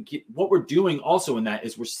what we're doing also in that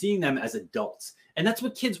is we're seeing them as adults. And that's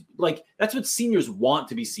what kids like, that's what seniors want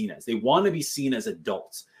to be seen as. They want to be seen as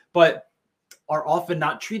adults, but are often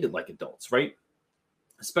not treated like adults, right?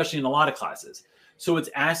 Especially in a lot of classes. So it's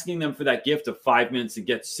asking them for that gift of 5 minutes to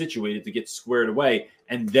get situated, to get squared away,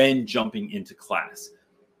 and then jumping into class.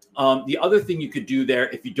 The other thing you could do there,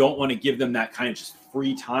 if you don't want to give them that kind of just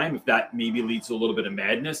free time, if that maybe leads to a little bit of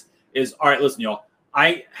madness, is, all right, listen, y'all,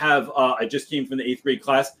 I just came from the 8th grade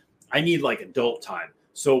class. I need like adult time.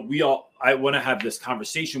 So I want to have this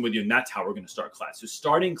conversation with you, and that's how we're going to start class. So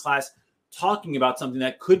starting class, talking about something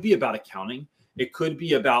that could be about accounting. It could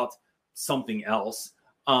be about something else.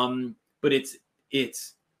 But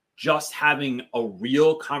it's just having a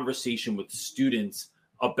real conversation with students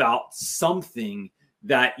about something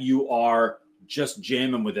that you are just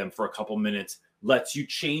jamming with them for a couple minutes, lets you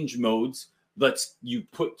change modes, lets you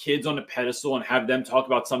put kids on a pedestal and have them talk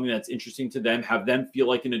about something that's interesting to them, have them feel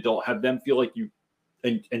like an adult, have them feel like you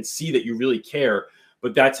and see that you really care.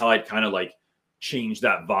 But that's how I'd kind of like change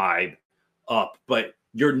that vibe up. But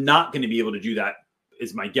you're not going to be able to do that,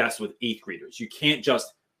 is my guess, with 8th graders. You can't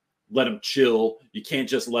just let them chill. You can't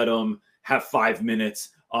just let them have 5 minutes.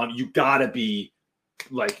 You gotta be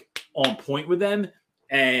like on point with them.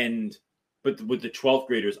 But with the 12th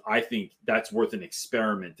graders, I think that's worth an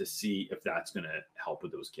experiment to see if that's going to help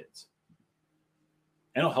with those kids.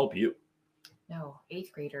 And it'll help you. No,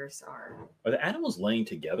 8th graders are. Are the animals laying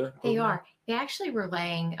together? They are. They actually were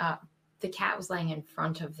laying. The cat was laying in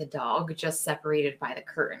front of the dog, just separated by the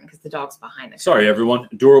curtain because the dog's behind the curtain. Sorry, everyone.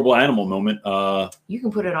 Adorable animal moment. You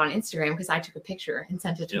can put it on Instagram because I took a picture and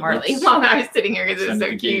sent it to Marley while I was sitting here because it was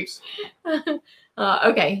so cute.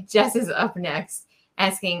 Okay, Jess is up next,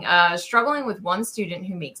 asking, struggling with one student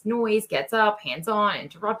who makes noise, gets up, hands on,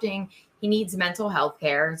 interrupting. He needs mental health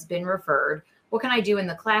care. Has been referred. What can I do in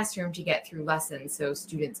the classroom to get through lessons so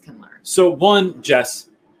students can learn? So one, Jess,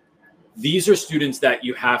 these are students that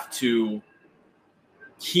you have to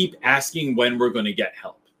keep asking when we're going to get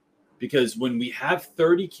help. Because when we have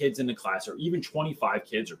 30 kids in the class, or even 25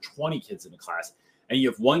 kids or 20 kids in the class, and you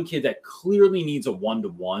have one kid that clearly needs a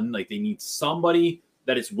one-to-one, like they need somebody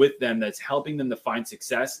that is with them, that's helping them to find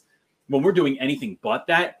success. When we're doing anything but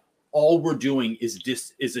that, all we're doing is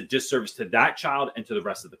a disservice to that child and to the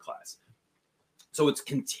rest of the class. So it's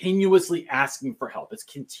continuously asking for help. It's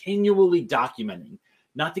continually documenting,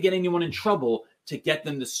 not to get anyone in trouble, to get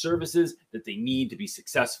them the services that they need to be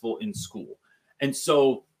successful in school. And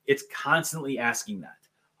so it's constantly asking that.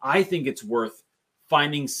 I think it's worth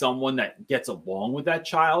finding someone that gets along with that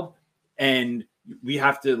child. And we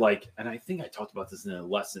have to and I think I talked about this in a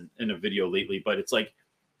lesson, in a video lately, but it's like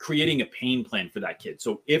creating a pain plan for that kid.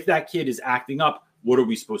 So if that kid is acting up, what are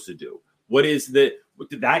we supposed to do?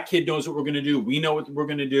 That kid knows what we're going to do. We know what we're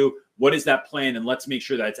going to do. What is that plan? And let's make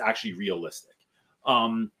sure that it's actually realistic.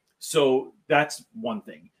 So that's one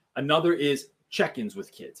thing. Another is check-ins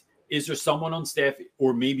with kids. Is there someone on staff,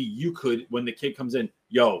 or maybe you could, when the kid comes in,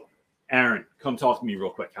 yo, Aaron, come talk to me real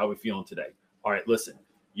quick. How are we feeling today? All right, listen,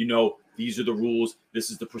 these are the rules. This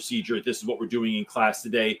is the procedure. This is what we're doing in class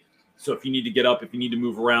today. So if you need to get up, if you need to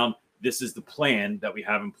move around, this is the plan that we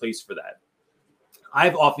have in place for that.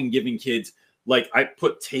 I've often given kids, I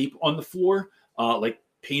put tape on the floor, like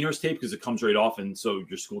painter's tape, because it comes right off, and so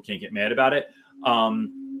your school can't get mad about it,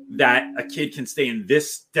 that a kid can stay in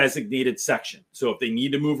this designated section. So if they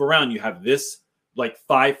need to move around, you have this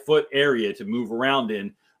 5-foot area to move around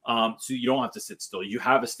in, so you don't have to sit still. You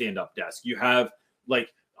have a stand-up desk. You have,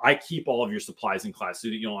 I keep all of your supplies in class so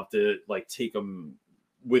that you don't have to take them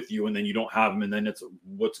with you, and then you don't have them, and then it's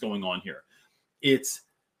what's going on here. It's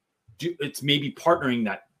maybe partnering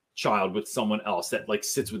that child with someone else that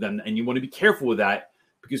sits with them, and you want to be careful with that,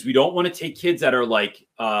 because we don't want to take kids that are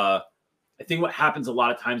I think what happens a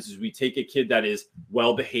lot of times is we take a kid that is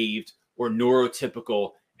well behaved or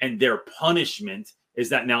neurotypical, and their punishment is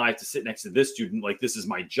that now I have to sit next to this student, this is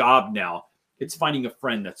my job now. It's finding a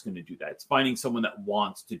friend that's going to do that. It's finding someone that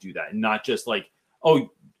wants to do that, and not just oh,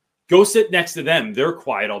 go sit next to them, they're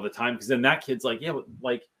quiet all the time, because then that kid's yeah,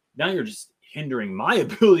 but now you're just hindering my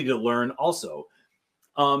ability to learn also.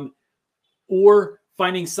 Or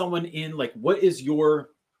finding someone in what's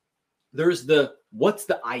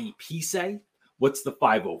the IEP say? What's the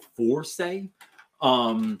 504 say?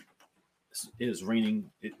 It is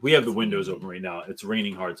raining. We have the windows open right now. It's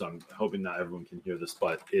raining hard, so I'm hoping not everyone can hear this,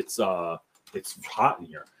 but it's hot in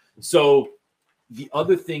here. So the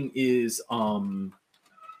other thing is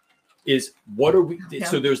is what are we?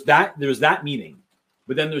 So there's that meeting,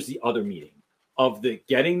 but then there's the other meeting of the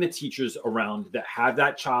getting the teachers around that have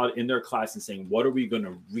that child in their class and saying, what are we going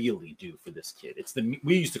to really do for this kid?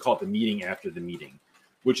 We used to call it the meeting after the meeting,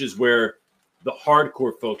 which is where the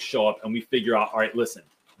hardcore folks show up and we figure out, all right, listen,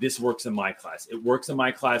 this works in my class. It works in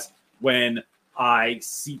my class when I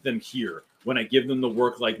seat them here, when I give them the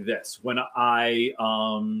work like this, when I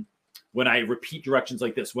repeat directions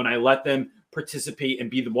like this, when I let them participate and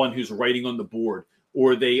be the one who's writing on the board,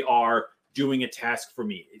 or they are doing a task for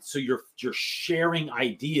me. So you're sharing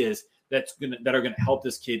ideas that are gonna help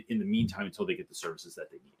this kid in the meantime until they get the services that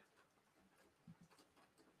they need.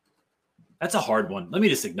 That's a hard one. Let me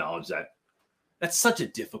just acknowledge that. That's such a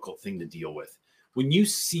difficult thing to deal with. When you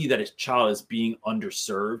see that a child is being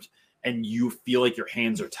underserved and you feel like your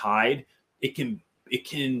hands are tied, it can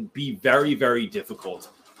be very, very difficult.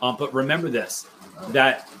 But remember this,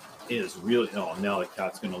 that is really, oh, now the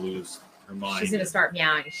cat's going to lose her mind. She's going to start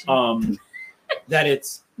meowing. That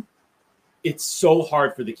it's so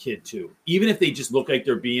hard for the kid too. Even if they just look like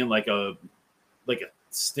they're being like a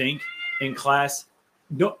stink in class,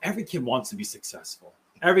 no, every kid wants to be successful.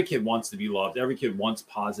 Every kid wants to be loved. Every kid wants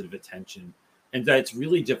positive attention. And that it's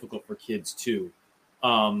really difficult for kids too.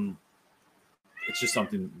 It's just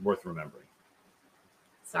something worth remembering.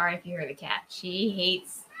 Sorry if you hear the cat. She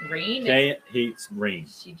hates rain. Cat hates rain.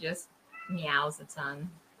 She just meows a ton.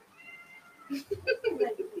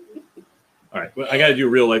 All right. Well, I got to do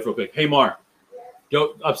real life real quick. Hey, Mar,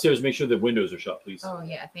 go upstairs. Make sure the windows are shut, please. Oh,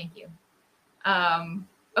 yeah. Thank you.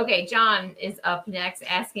 Okay. John is up next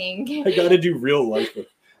asking. I got to do real life.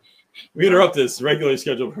 We interrupt this regularly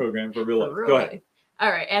scheduled program for real life. Go ahead. All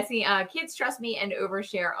right. Asking, kids trust me and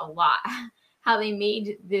overshare a lot. How they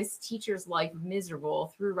made this teacher's life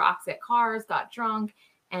miserable, threw rocks at cars, got drunk,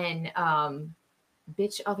 and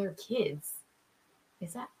bitch other kids.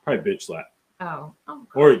 Is that? Probably bitch slap. Oh.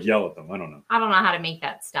 Or yell at them. I don't know. I don't know how to make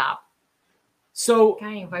that stop. So. Got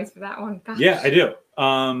any advice for that one? Gosh. Yeah, I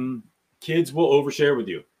do. Kids will overshare with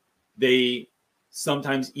you. They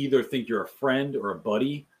sometimes either think you're a friend or a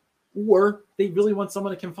buddy, or they really want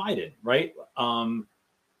someone to confide in, right?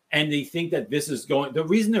 And they think that this is the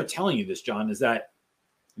reason they're telling you this, John, is that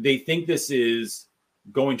they think this is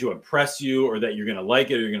going to impress you or that you're going to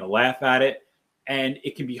like it or you're going to laugh at it. And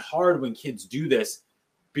it can be hard when kids do this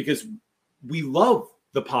because we love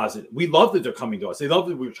the positive. We love that they're coming to us. They love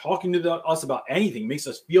that we're talking to us about anything. It makes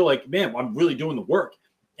us feel like, man, I'm really doing the work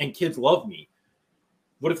and kids love me.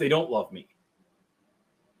 What if they don't love me?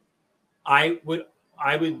 I would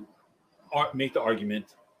make the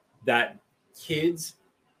argument that kids,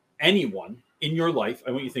 anyone in your life,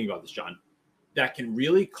 I want you to think about this, John, that can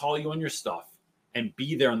really call you on your stuff and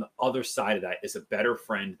be there on the other side of that is a better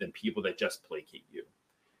friend than people that just placate you.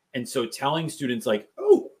 And so telling students like,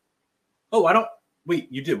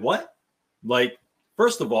 you did what? Like,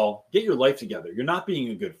 first of all, get your life together. You're not being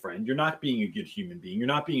a good friend. You're not being a good human being. You're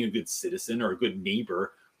not being a good citizen or a good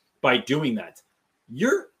neighbor by doing that.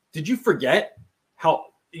 Did you forget how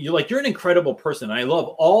you're an incredible person? I love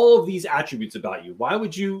all of these attributes about you. Why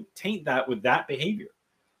would you taint that with that behavior?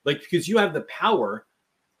 Like, because you have the power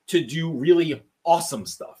to do really awesome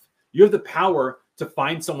stuff. You have the power to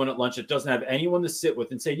find someone at lunch that doesn't have anyone to sit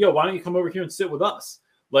with and say, yo, why don't you come over here and sit with us?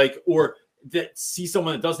 Like, or that see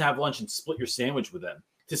someone that doesn't have lunch and split your sandwich with them.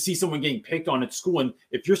 To see someone getting picked on at school. And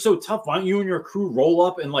if you're so tough, why don't you and your crew roll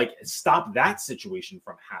up and like stop that situation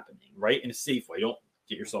from happening, right? In a safe way. Don't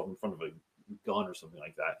get yourself in front of a gun or something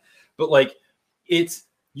like that. But like,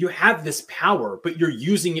 you have this power, but you're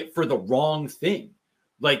using it for the wrong thing.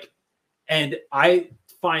 Like, and I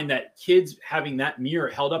find that kids having that mirror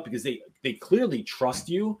held up because they clearly trust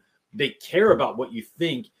you. They care about what you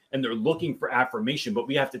think and they're looking for affirmation, but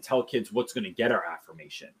we have to tell kids what's going to get our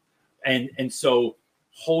affirmation. And so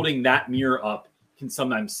holding that mirror up can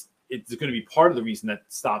sometimes, it's going to be part of the reason that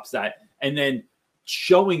stops that. And then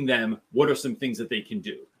showing them what are some things that they can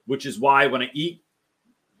do, which is why when I eat,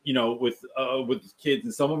 with kids,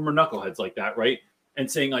 and some of them are knuckleheads like that, right?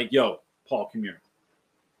 And saying like, yo, Paul, come here.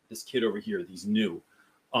 This kid over here, he's new.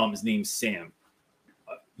 His name's Sam.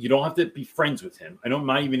 You don't have to be friends with him. I'm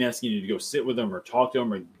not even asking you to go sit with him or talk to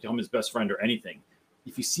him or become his best friend or anything.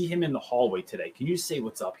 If you see him in the hallway today, can you say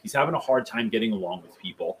what's up? He's having a hard time getting along with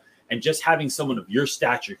people. And just having someone of your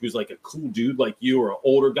stature who's like a cool dude like you or an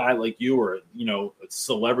older guy like you or, a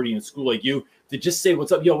celebrity in school like you to just say,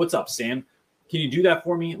 what's up? Yo, what's up, Sam? Can you do that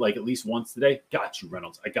for me? Like at least once today? Got you,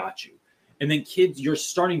 Reynolds. I got you. And then kids, you're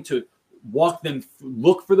starting to walk them,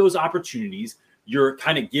 look for those opportunities. You're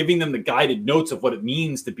kind of giving them the guided notes of what it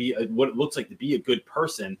means to be, what it looks like to be a good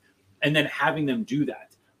person. And then having them do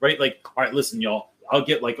that, right? Like, all right, listen, y'all, I'll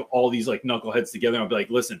get like all these like knuckleheads together. And I'll be like,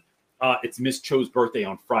 listen, it's Miss Cho's birthday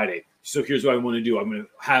on Friday. So here's what I want to do. I'm going to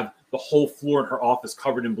have the whole floor in her office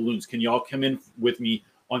covered in balloons. Can y'all come in with me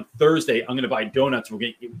on Thursday? I'm going to buy donuts. We're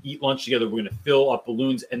going to eat lunch together. We're going to fill up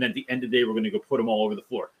balloons. And then at the end of the day, we're going to go put them all over the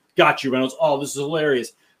floor. Got you, Reynolds. Oh, this is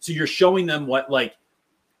hilarious. So you're showing them what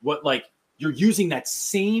you're using that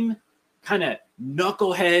same kind of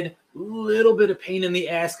knucklehead, little bit of pain in the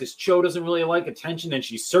ass because Cho doesn't really like attention and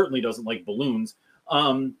she certainly doesn't like balloons.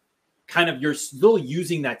 You're still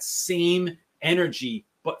using that same energy,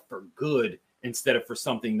 but for good instead of for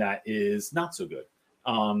something that is not so good.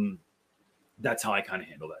 That's how I kind of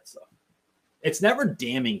handle that stuff. It's never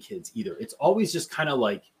damning kids either. It's always just kind of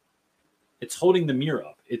like, it's holding the mirror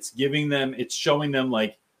up. It's showing them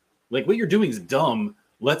like what you're doing is dumb.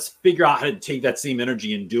 Let's figure out how to take that same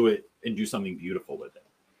energy and do it and do something beautiful with it.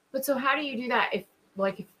 But so how do you do that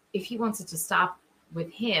if he wants it to stop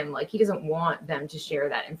with him, like he doesn't want them to share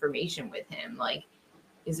that information with him? Like,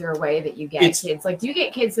 is there a way that you get kids? Like, do you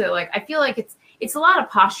get kids that like, I feel like it's a lot of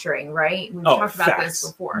posturing, right? We've talked about this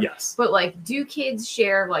before. Yes. But like, do kids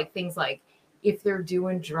share like things like if they're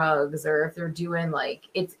doing drugs or if they're doing like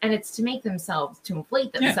it's to make themselves, to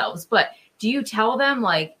inflate themselves. Yeah. But do you tell them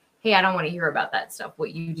like, hey, I don't want to hear about that stuff,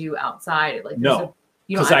 what you do outside? Like, no.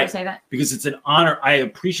 You don't ever say that? Because it's an honor. I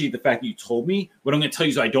appreciate the fact that you told me. What I'm going to tell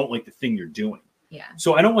you is I don't like the thing you're doing. Yeah.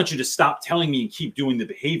 So I don't want you to stop telling me and keep doing the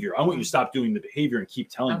behavior. I want you to stop doing the behavior and keep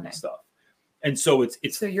telling me stuff. And so it's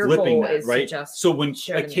so your flipping goal that, is right? To just so when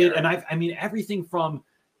a kid, and I mean, everything from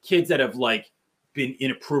kids that have like been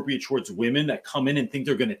inappropriate towards women that come in and think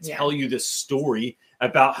they're going to tell you this story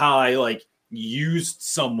about how I like used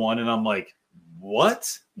someone. And I'm like,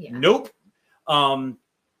 what? Yeah. Nope.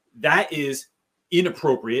 That is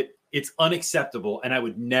inappropriate. It's unacceptable. And I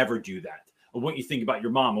would never do that. I want you to think about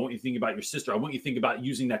your mom. I want you to think about your sister. I want you to think about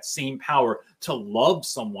using that same power to love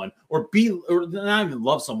someone or not even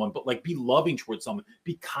love someone, but like be loving towards someone,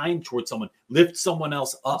 be kind towards someone, lift someone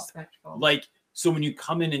else up. Respectful. Like, so when you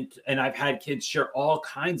come in and I've had kids share all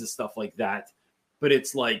kinds of stuff like that, but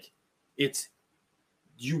it's like,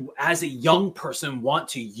 you as a young person want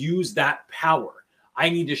to use that power. I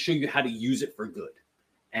need to show you how to use it for good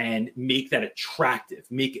and make that attractive,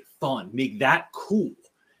 make it fun, make that cool.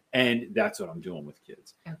 And that's what I'm doing with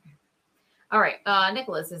kids. Okay. All right.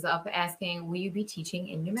 Nicholas is up asking, will you be teaching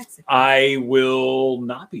in New Mexico? I will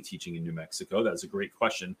not be teaching in New Mexico. That's a great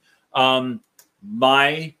question. I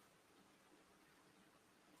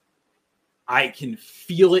can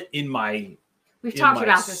feel it in my We've talked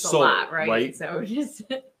about this soul, a lot, right? So just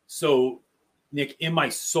so Nick, in my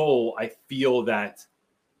soul, I feel that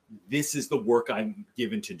this is the work I'm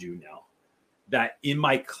given to do now. That in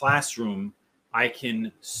my classroom, I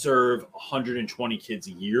can serve 120 kids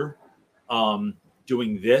a year.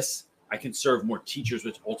 Doing this, I can serve more teachers,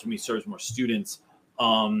 which ultimately serves more students.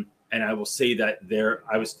 And I will say that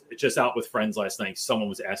I was just out with friends last night. Someone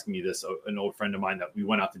was asking me this, an old friend of mine that we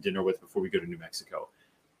went out to dinner with before we go to New Mexico.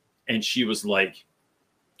 And she was like,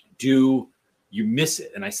 do you miss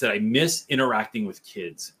it? And I said, I miss interacting with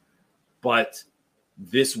kids, but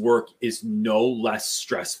this work is no less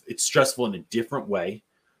stressful. It's stressful in a different way.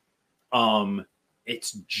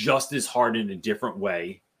 It's just as hard in a different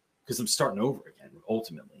way because I'm starting over again,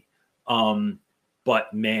 ultimately.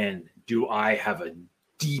 But man, do I have a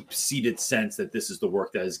deep-seated sense that this is the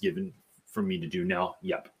work that is given for me to do now.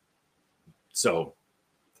 Yep. So,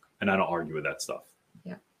 and I don't argue with that stuff.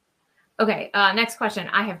 Yeah. Okay. Next question.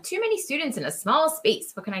 I have too many students in a small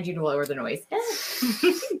space. What can I do to lower the noise?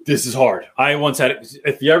 This is hard. I once had,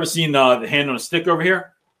 if you ever seen the hand on a stick over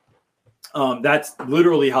here, that's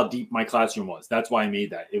literally how deep my classroom was. That's why I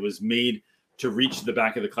made that. It was made to reach the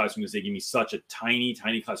back of the classroom because they gave me such a tiny,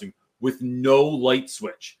 tiny classroom with no light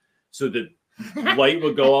switch. So the light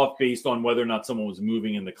would go off based on whether or not someone was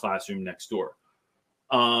moving in the classroom next door.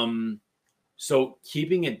 So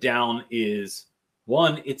keeping it down is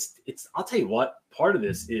one, it's, I'll tell you what, part of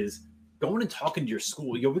this is going and talking to your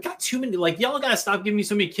school. We got too many, like, y'all got to stop giving me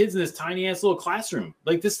so many kids in this tiny ass little classroom.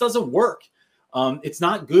 Like, this doesn't work. It's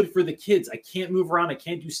not good for the kids. I can't move around. I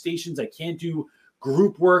can't do stations. I can't do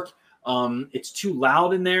group work. It's too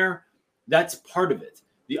loud in there. That's part of it.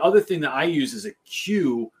 The other thing that I use is a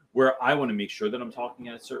cue where I want to make sure that I'm talking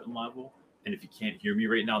at a certain level. And if you can't hear me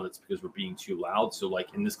right now, that's because we're being too loud. So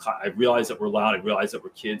like in this class, I realize that we're loud. I realize that we're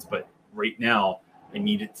kids, but right now I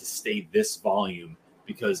need it to stay this volume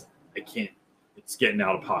because I can't, it's getting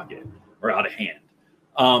out of pocket or out of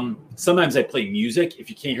hand. Sometimes I play music. If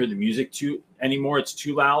you can't hear the music anymore, it's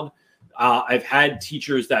too loud. I've had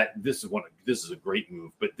teachers that this is a great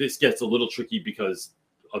move, but this gets a little tricky because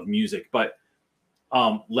of music, but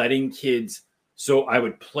letting kids So I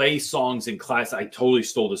would play songs in class. I totally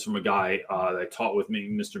stole this from a guy that I taught with me,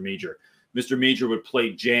 Mr. Major. Mr. Major would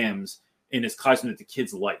play jams in his classroom that the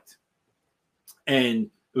kids liked. And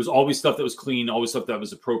it was always stuff that was clean, always stuff that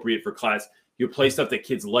was appropriate for class. He would play stuff that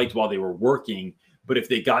kids liked while they were working. But if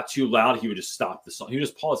they got too loud, he would just stop the song. He would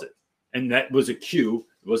just pause it. And that was a cue.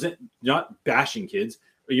 It wasn't, you're not bashing kids.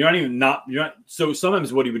 But you're not. So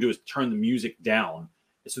sometimes what he would do is turn the music down.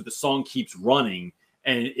 So the song keeps running.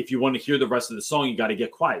 And if you want to hear the rest of the song, you got to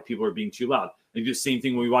get quiet. People are being too loud. They do the same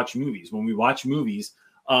thing when we watch movies. When we watch movies,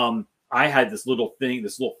 I had this little thing,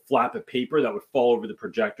 this little flap of paper that would fall over the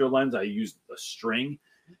projector lens. I used a string,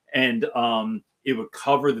 and it would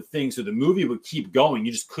cover the thing. So the movie would keep going.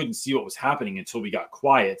 You just couldn't see what was happening until we got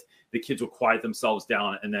quiet. The kids would quiet themselves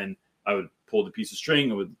down, and then I would pull the piece of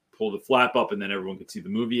string. I would pull the flap up, and then everyone could see the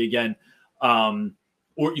movie again.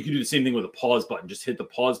 Or you could do the same thing with a pause button. Just hit the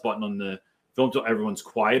pause button on the film until everyone's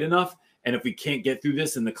quiet enough. And if we can't get through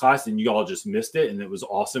this in the class, then you all just missed it, and it was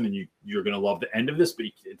awesome, and you're going to love the end of this, but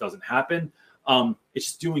it doesn't happen. It's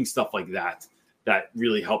just doing stuff like that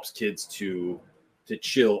really helps kids to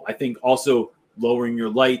chill. I think also lowering your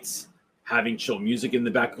lights, having chill music in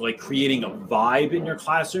the back, like creating a vibe in your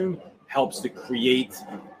classroom helps to create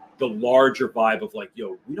the larger vibe of like,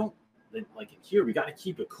 yo, we don't like here. We got to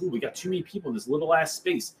keep it cool. We got too many people in this little ass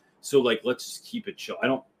space. So like, let's just keep it chill. I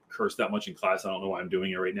don't curse that much in class. I don't know why I'm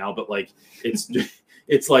doing it right now, but like,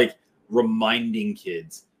 it's like reminding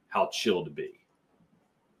kids how chill to be.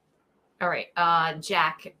 All right.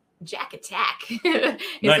 Jack Attack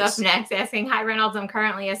is up next, asking, hi, Reynolds. I'm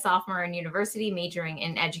currently a sophomore in university, majoring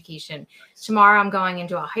in education. Tomorrow, I'm going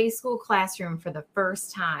into a high school classroom for the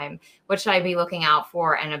first time. What should I be looking out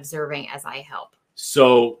for and observing as I help?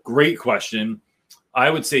 So, great question. I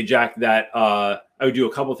would say, Jack, that I would do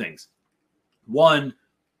a couple things. One,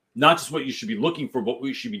 not just what you should be looking for, but what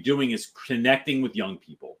you should be doing is connecting with young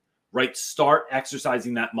people, right? Start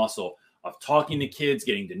exercising that muscle of talking to kids,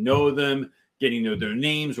 getting to know them, getting to know their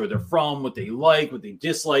names, where they're from, what they like, what they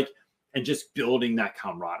dislike, and just building that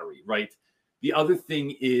camaraderie, right? The other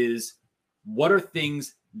thing is, what are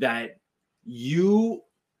things that who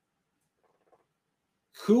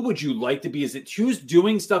would you like to be who's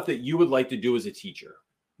doing stuff that you would like to do as a teacher,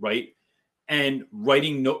 right? And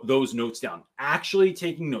writing those notes down, actually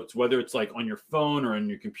taking notes, whether it's like on your phone or on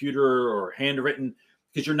your computer or handwritten,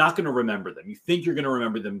 because you're not going to remember them. You think you're going to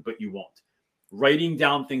remember them, but you won't. Writing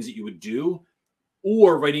down things that you would do,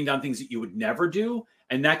 or writing down things that you would never do.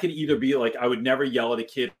 And that could either be like, I would never yell at a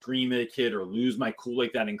kid, scream at a kid, or lose my cool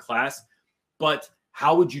like that in class. But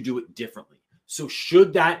how would you do it differently? So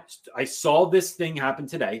I saw this thing happen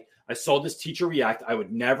today. I saw this teacher react. I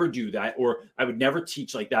would never do that, or I would never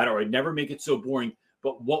teach like that, or I'd never make it so boring.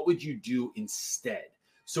 But what would you do instead?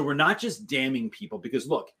 So we're not just damning people, because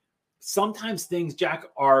look, sometimes things, Jack,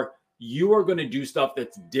 you are going to do stuff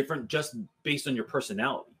that's different just based on your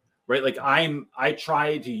personality, right? Like I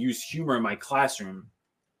try to use humor in my classroom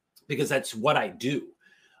because that's what I do.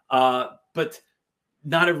 But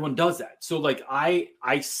not everyone does that. So like I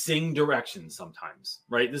sing directions sometimes,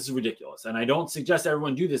 right? This is ridiculous. And I don't suggest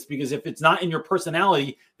everyone do this, because if it's not in your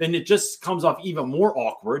personality, then it just comes off even more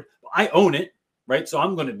awkward. I own it, right? So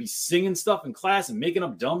I'm going to be singing stuff in class and making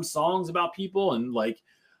up dumb songs about people. And like,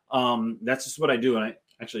 that's just what I do. And I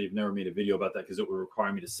actually have never made a video about that because it would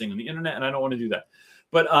require me to sing on the internet, and I don't want to do that.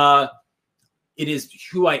 But it is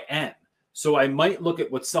who I am. So I might look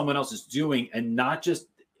at what someone else is doing, and not just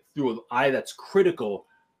through an eye that's critical,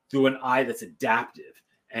 through an eye that's adaptive,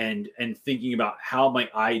 and thinking about how might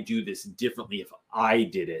I do this differently if I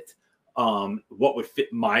did it. What would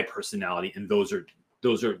fit my personality? And those are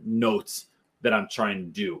notes that I'm trying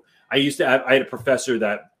to do. I had a professor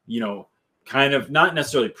that, kind of not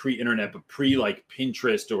necessarily pre-internet, but like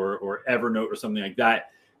Pinterest or Evernote or something like that,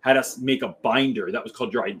 had us make a binder that was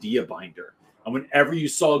called your idea binder. And whenever you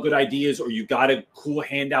saw good ideas, or you got a cool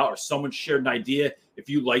handout, or someone shared an idea, if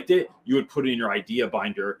you liked it, you would put it in your idea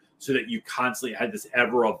binder, so that you constantly had this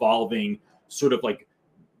ever evolving sort of like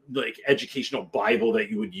educational Bible that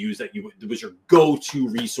you would use, that was your go-to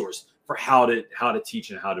resource for how to teach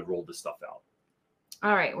and how to roll this stuff out.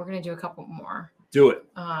 All right, we're gonna do a couple more. Do it.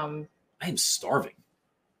 I am starving.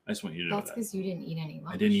 I just want you to know that. That's because you didn't eat any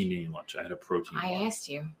lunch. I didn't eat any lunch. I had a protein bar. I asked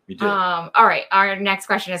you. You did. All right. Our next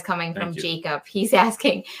question is coming from Jacob. He's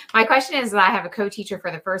asking, my question is that I have a co-teacher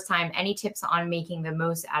for the first time. Any tips on making the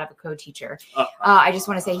most out of a co-teacher? I just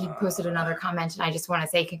want to say he posted another comment, and I just want to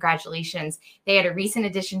say congratulations. They had a recent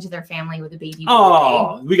addition to their family with a baby boy.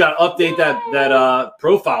 Oh, we got to update that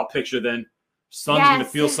profile picture then. Son's going to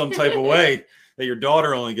feel some type of way that your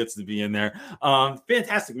daughter only gets to be in there.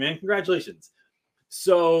 Fantastic, man. Congratulations.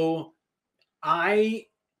 So I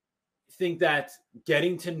think that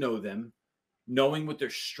getting to know them, knowing what their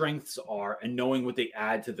strengths are, and knowing what they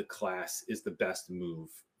add to the class is the best move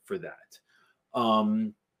for that.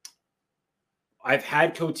 I've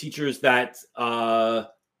had co-teachers that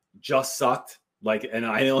just sucked, and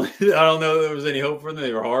I don't know if there was any hope for them.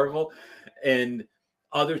 They were horrible. And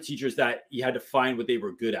other teachers that you had to find what they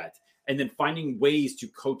were good at, and then finding ways to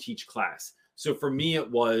co-teach class. So for me, it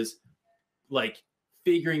was like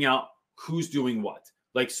figuring out who's doing what.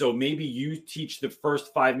 So maybe you teach the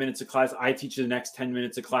first 5 minutes of class, I teach the next 10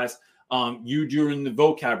 minutes of class. You doing the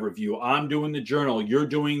vocab review, I'm doing the journal, you're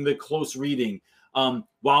doing the close reading.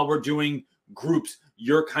 While we're doing groups,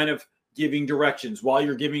 you're kind of giving directions. While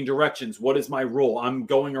you're giving directions, what is my role? I'm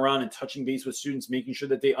going around and touching base with students, making sure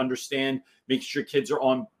that they understand, making sure kids are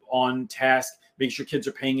on task, making sure kids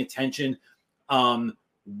are paying attention.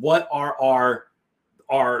 What are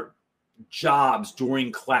our jobs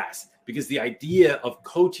during class? Because the idea of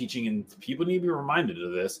co-teaching, and people need to be reminded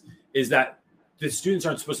of this, is that the students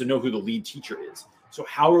aren't supposed to know who the lead teacher is. So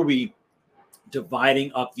how are we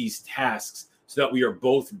dividing up these tasks so that we are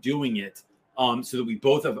both doing it, so that we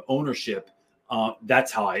both have ownership?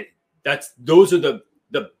 Those are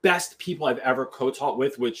the best people I've ever co-taught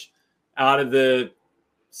with, which out of the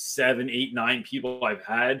 7, 8, 9 people I've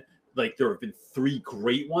had, there have been 3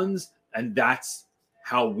 great ones. And that's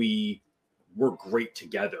how we were great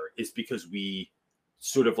together, is because we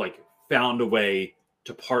sort of found a way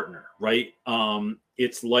to partner, right?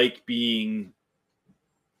 It's like being,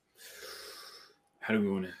 how do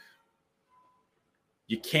we want to,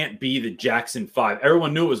 you can't be the Jackson 5.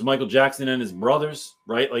 Everyone knew it was Michael Jackson and his brothers,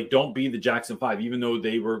 right? Don't be the Jackson 5, even though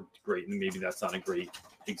they were great. And maybe that's not a great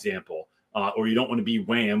example. Or you don't want to be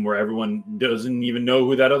Wham, where everyone doesn't even know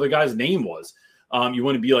who that other guy's name was. You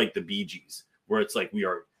want to be like the Bee Gees, where it's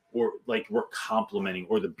we're complementing,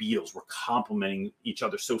 or the Beatles, we're complementing each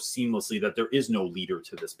other so seamlessly that there is no leader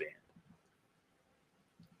to this band.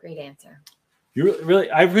 Great answer. You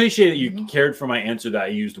really, I appreciate that you cared for my answer that I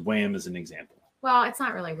used Wham as an example. Well, it's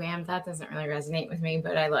not really Wham. That doesn't really resonate with me,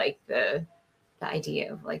 but I like the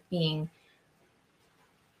idea of being.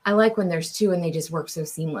 I like when there's 2 and they just work so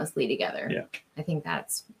seamlessly together. Yeah. I think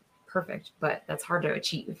that's perfect, but that's hard to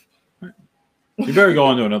achieve. You better go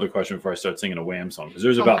on to another question before I start singing a Wham song, because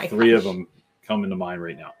there's about 3 of them coming to mind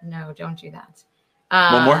right now. No, don't do that.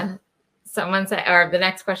 One more? Someone said, or the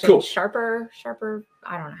next question, cool. Sharper.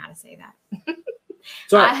 I don't know how to say that.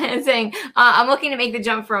 Sorry. Saying, I'm looking to make the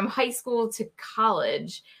jump from high school to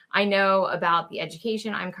college. I know about the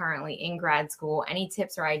education. I'm currently in grad school. Any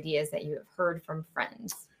tips or ideas that you have heard from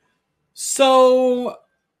friends? So,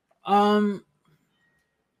 gosh,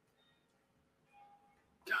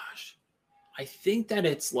 I think that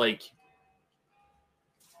it's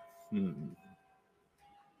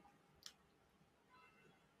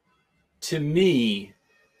to me,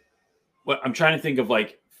 what I'm trying to think of,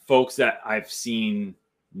 folks that I've seen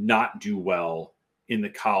not do well in the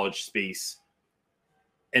college space.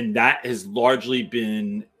 And that has largely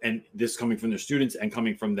been, and this coming from their students and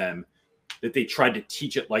coming from them, that they tried to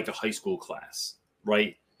teach it like a high school class,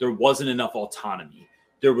 right? There wasn't enough autonomy.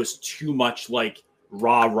 There was too much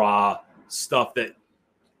rah-rah stuff that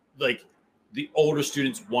the older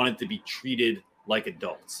students wanted to be treated like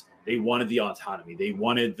adults. They wanted the autonomy. They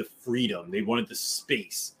wanted the freedom. They wanted the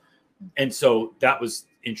space. And so that was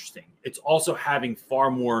interesting. It's also having far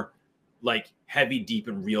more heavy, deep,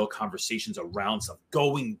 and real conversations around stuff,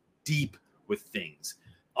 going deep with things.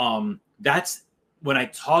 That's when I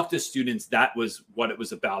talk to students, that was what it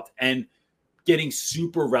was about, and getting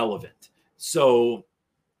super relevant. So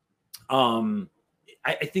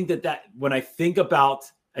I think that when I think about,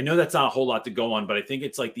 I know that's not a whole lot to go on, but I think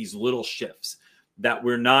it's these little shifts that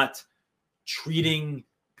we're not treating,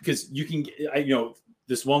 because you can,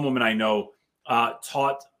 this one woman I know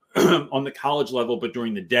taught on the college level, but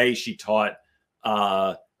during the day she taught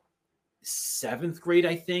 7th grade,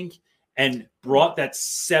 I think, and brought that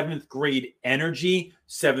 7th grade energy,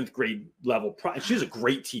 7th grade level. She was a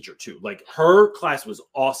great teacher too. Her class was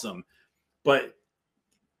awesome, but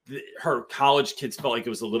her college kids felt like it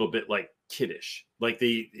was a little bit kiddish.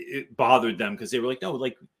 It bothered them because they were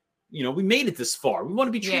no, we made it this far. We want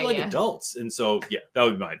to be treated like adults. And so, that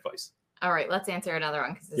would be my advice. All right, let's answer another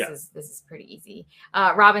one, because this is pretty easy.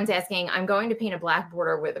 Robin's asking, I'm going to paint a black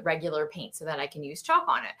border with regular paint so that I can use chalk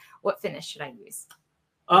on it. What finish should I use?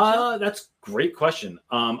 That's a great question.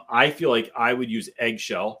 I feel like I would use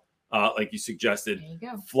eggshell, like you suggested. There you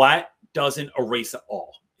go. Flat doesn't erase at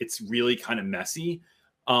all. It's really kind of messy.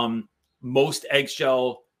 Most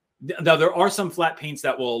eggshell, now there are some flat paints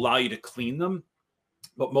that will allow you to clean them,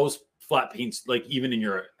 but most flat paints, like even in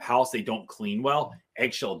your house, they don't clean well.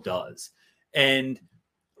 Eggshell does. And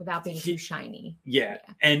without being too shiny. Yeah.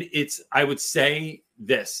 And I would say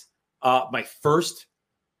this, my first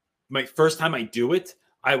time I do it,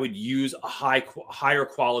 I would use a higher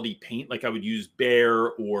quality paint. Like I would use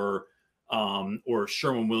Behr or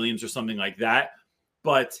Sherwin-Williams or something like that.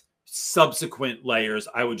 But subsequent layers,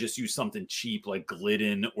 I would just use something cheap like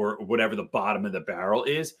Glidden or whatever the bottom of the barrel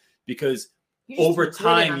is, because over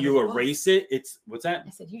time you erase it. What's that? I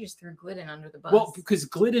said you just threw Glidden under the bus. Well, because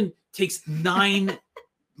Glidden takes 9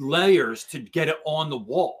 layers to get it on the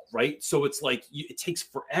wall, right? So it's like it takes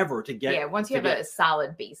forever to get. Yeah, once you have a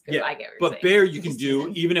solid base coat, I get what but Behr you can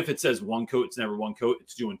do, even if it says 1 coat, it's never 1 coat,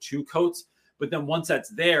 it's doing 2 coats. But then once that's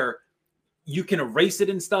there, you can erase it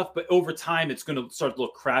and stuff, but over time it's going to start to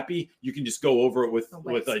look crappy. You can just go over it with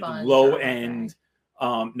like low end.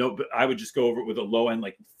 No, but I would just go over it with a low end,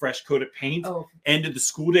 like fresh coated paint. End of the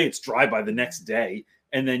school day, it's dry by the next day.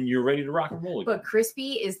 And then you're ready to rock and roll again. But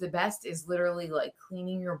crispy is the best, is literally like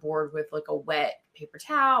cleaning your board with like a wet paper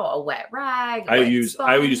towel, a wet rag. I would use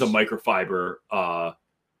a microfiber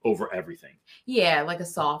over everything. Yeah, like a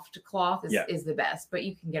soft cloth is the best, but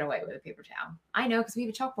you can get away with a paper towel. I know, because we have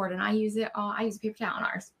a chalkboard and I use it. I use a paper towel on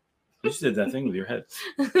ours. You just did that thing with your head.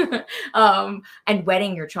 And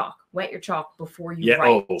wetting your chalk. Wet your chalk before you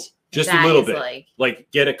write. Just a little bit.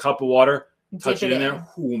 Like get a cup of water, touch it in there.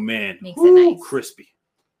 Oh man, makes it nice, crispy.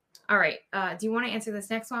 All right. Do you want to answer this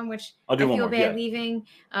next one, which I'll do I feel bad leaving?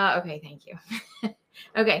 Okay, thank you.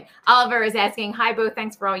 Okay. Oliver is asking, hi, both.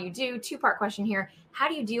 Thanks for all you do. 2-part question here. How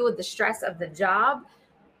do you deal with the stress of the job?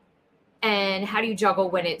 And how do you juggle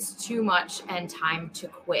when it's too much and time to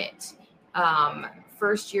quit?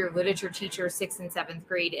 First year literature teacher, 6th and 7th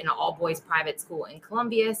grade in an all boys private school in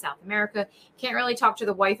Colombia, South America. Can't really talk to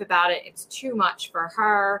the wife about it. It's too much for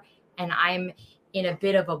her. And I'm in a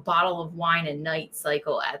bit of a bottle of wine a night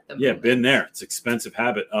cycle at the moment. Yeah, been there. It's an expensive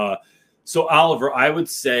habit. So Oliver, I would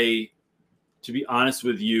say, to be honest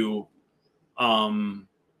with you,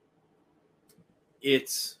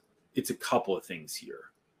 it's a couple of things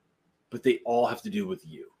here, but they all have to do with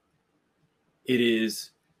you. It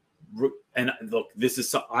is, and look, this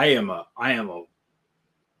is, I am a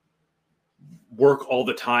work all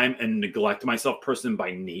the time and neglect myself person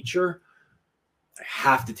by nature. I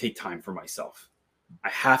have to take time for myself. I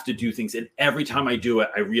have to do things. And every time I do it,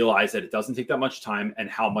 I realize that it doesn't take that much time and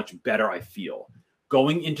how much better I feel.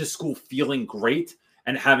 Going into school feeling great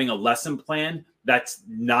and having a lesson plan that's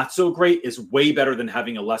not so great is way better than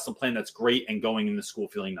having a lesson plan that's great and going into school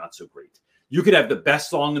feeling not so great. You could have the best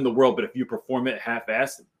song in the world, but if you perform it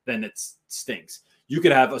half-assed, then it stinks. You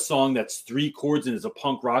could have a song that's 3 chords and is a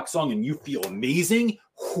punk rock song and you feel amazing.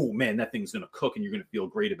 Oh man, that thing's going to cook and you're going to feel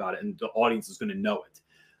great about it. And the audience is going to know it.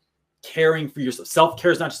 Caring for yourself. Self-care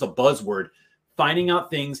is not just a buzzword. Finding out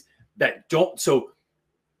things that don't. So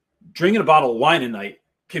drinking a bottle of wine a night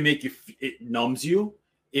can make you, it numbs you.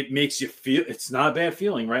 It makes you feel, it's not a bad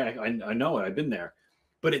feeling, right? I know it. I've been there.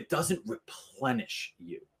 But it doesn't replenish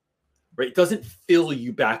you, right? It doesn't fill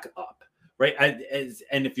you back up, right?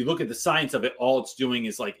 And if you look at the science of it, all it's doing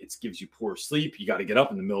is like, it gives you poor sleep. You got to get up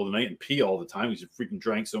in the middle of the night and pee all the time because you freaking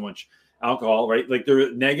drank so much alcohol, right? Like there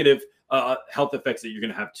are negative health effects that you're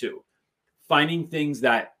going to have too. Finding things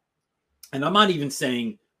that, and I'm not even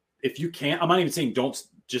saying if you can't, I'm not even saying don't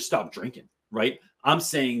just stop drinking, right? I'm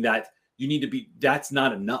saying that you need to be, that's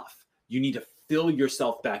not enough. You need to fill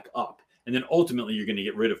yourself back up. And then ultimately you're going to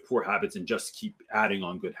get rid of poor habits and just keep adding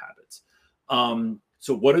on good habits.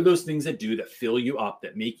 So what are those things that do that fill you up,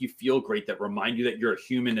 that make you feel great, that remind you that you're a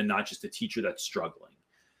human and not just a teacher that's struggling?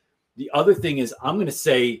 The other thing is, I'm going to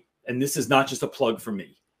say, and this is not just a plug for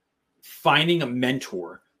me, finding a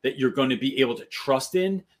mentor that you're going to be able to trust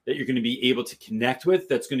in, that you're going to be able to connect with,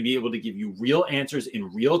 that's going to be able to give you real answers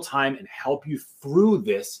in real time and help you through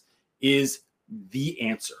this is the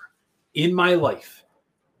answer. In my life,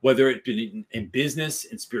 whether it be in business,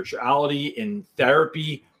 in spirituality, in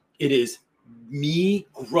therapy, it is me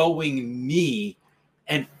growing me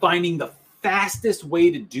and finding the fastest way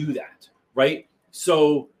to do that, right?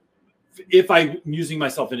 So if I'm using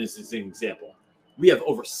myself as an example, we have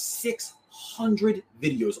over 600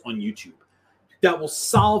 videos on YouTube that will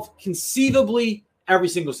solve conceivably every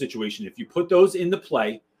single situation. If you put those into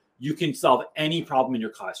play, you can solve any problem in your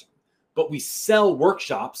classroom. But we sell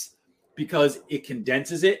workshops because it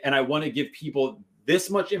condenses it. And I want to give people this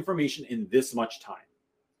much information in this much time.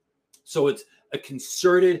 So it's a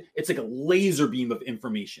concerted, it's like a laser beam of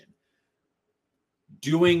information.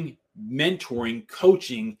 Doing mentoring,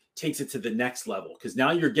 coaching takes it to the next level because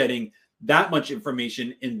now you're getting that much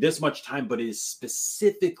information in this much time, but it is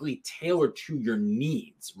specifically tailored to your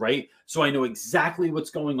needs, right? So I know exactly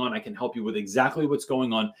what's going on. I can help you with exactly what's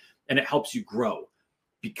going on, and it helps you grow.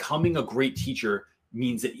 Becoming a great teacher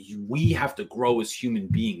means that we have to grow as human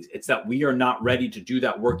beings. It's that we are not ready to do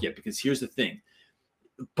that work yet, because here's the thing.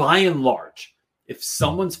 By and large, if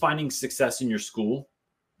someone's finding success in your school,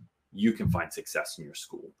 you can find success in your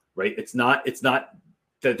school, right? It's not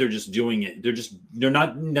that they're just doing it. They're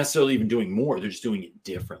not necessarily even doing more. They're just doing it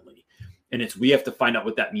differently. And we have to find out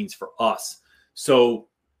what that means for us. So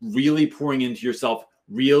really pouring into yourself,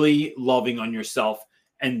 really loving on yourself.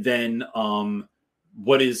 And then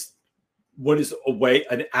what is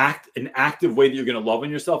an active way that you're going to love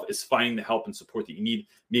on yourself is finding the help and support that you need.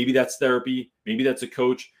 Maybe that's therapy. Maybe that's a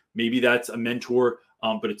coach. Maybe that's a mentor.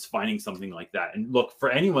 But it's finding something like that. And look,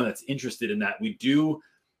 for anyone that's interested in that,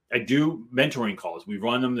 I do mentoring calls. We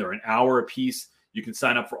run them. They're an hour a piece. You can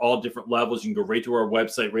sign up for all different levels. You can go right to our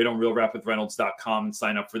website, right on realrapwithreynolds.com, and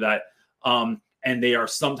sign up for that. And they are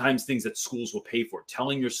sometimes things that schools will pay for.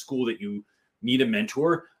 Telling your school that you need a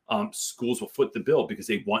mentor, schools will foot the bill because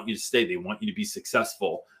they want you to stay. They want you to be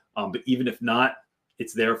successful. But even if not,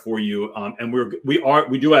 it's there for you. And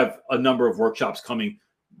we do have a number of workshops coming.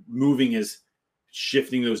 Moving is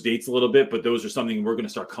shifting those dates a little bit, but those are something we're going to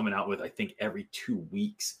start coming out with, I think, every 2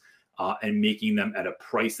 weeks, and making them at a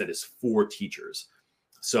price that is for teachers.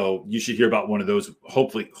 So you should hear about one of those.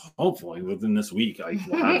 Hopefully within this week, I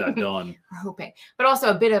will have that done. We're hoping, but also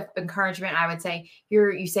a bit of encouragement. I would say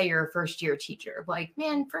you say you're a first year teacher. Like,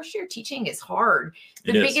 man, first year teaching is hard.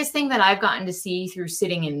 The biggest thing that I've gotten to see through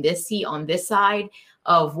sitting in this seat on this side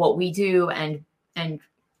of what we do, and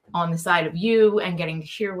on the side of you, and getting to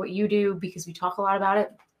hear what you do, because we talk a lot about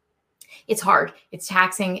it. It's hard. It's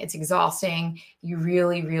taxing. It's exhausting. You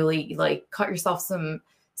really, really like cut yourself some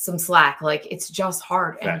slack. Like, it's just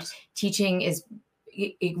hard. Facts. And teaching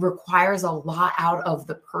it requires a lot out of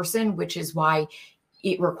the person, which is why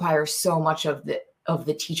it requires so much of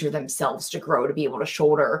the teacher themselves to grow, to be able to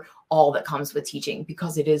shoulder all that comes with teaching,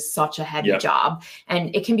 because it is such a heavy job.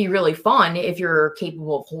 And it can be really fun if you're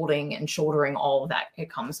capable of holding and shouldering all of that it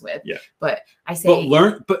comes with. Yeah. But I say,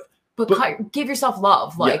 give yourself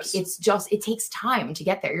love. Like, it's just, it takes time to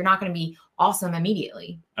get there. You're not going to be awesome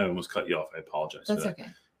immediately. I almost cut you off. I apologize. That's okay.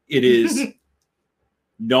 It is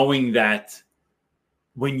knowing that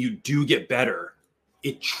when you do get better,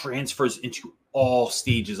 it transfers into all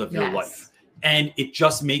stages of your life. And it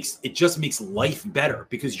just makes life better,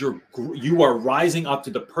 because you are rising up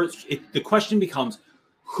to the person. The question becomes,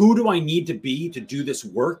 who do I need to be to do this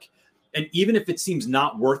work? And even if it seems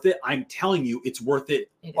not worth it, I'm telling you, it's worth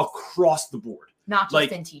it across the board. Not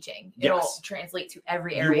just in teaching. It'll translate to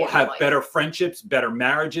every area. You will have better friendships, better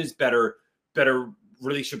marriages, better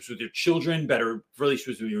relationships with your children, better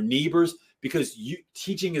relationships with your neighbors, because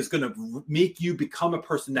teaching is going to make you become a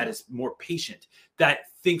person that is more patient, that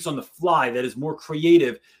thinks on the fly, that is more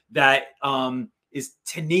creative, that is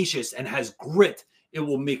tenacious and has grit. It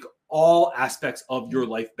will make all aspects of your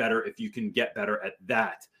life better if you can get better at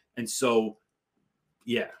that. And so,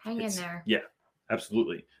 hang in there. Yeah,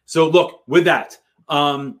 absolutely. So look, with that,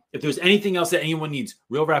 if there's anything else that anyone needs,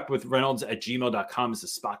 realrapwithreynolds@gmail.com is the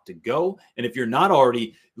spot to go. And if you're not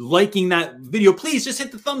already liking that video, please just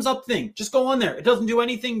hit the thumbs up thing. Just go on there. It doesn't do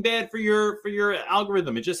anything bad for your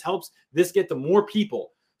algorithm. It just helps this get to more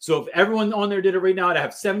people. So if everyone on there did it right now, I'd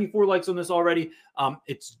have 74 likes on this already. I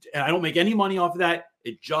don't make any money off of that.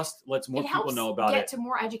 It just lets more people know about it. Get to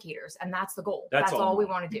more educators, and that's the goal. That's all we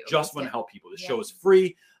want to do. Just want to help people. This show is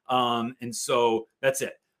free. And so that's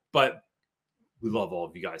it. But we love all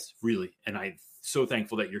of you guys, really. And I'm so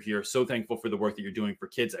thankful that you're here. So thankful for the work that you're doing for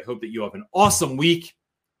kids. I hope that you have an awesome week.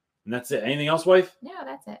 And that's it. Anything else, wife? No,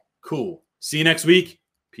 that's it. Cool. See you next week.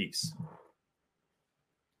 Peace.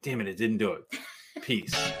 Damn it didn't do it.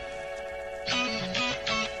 Peace.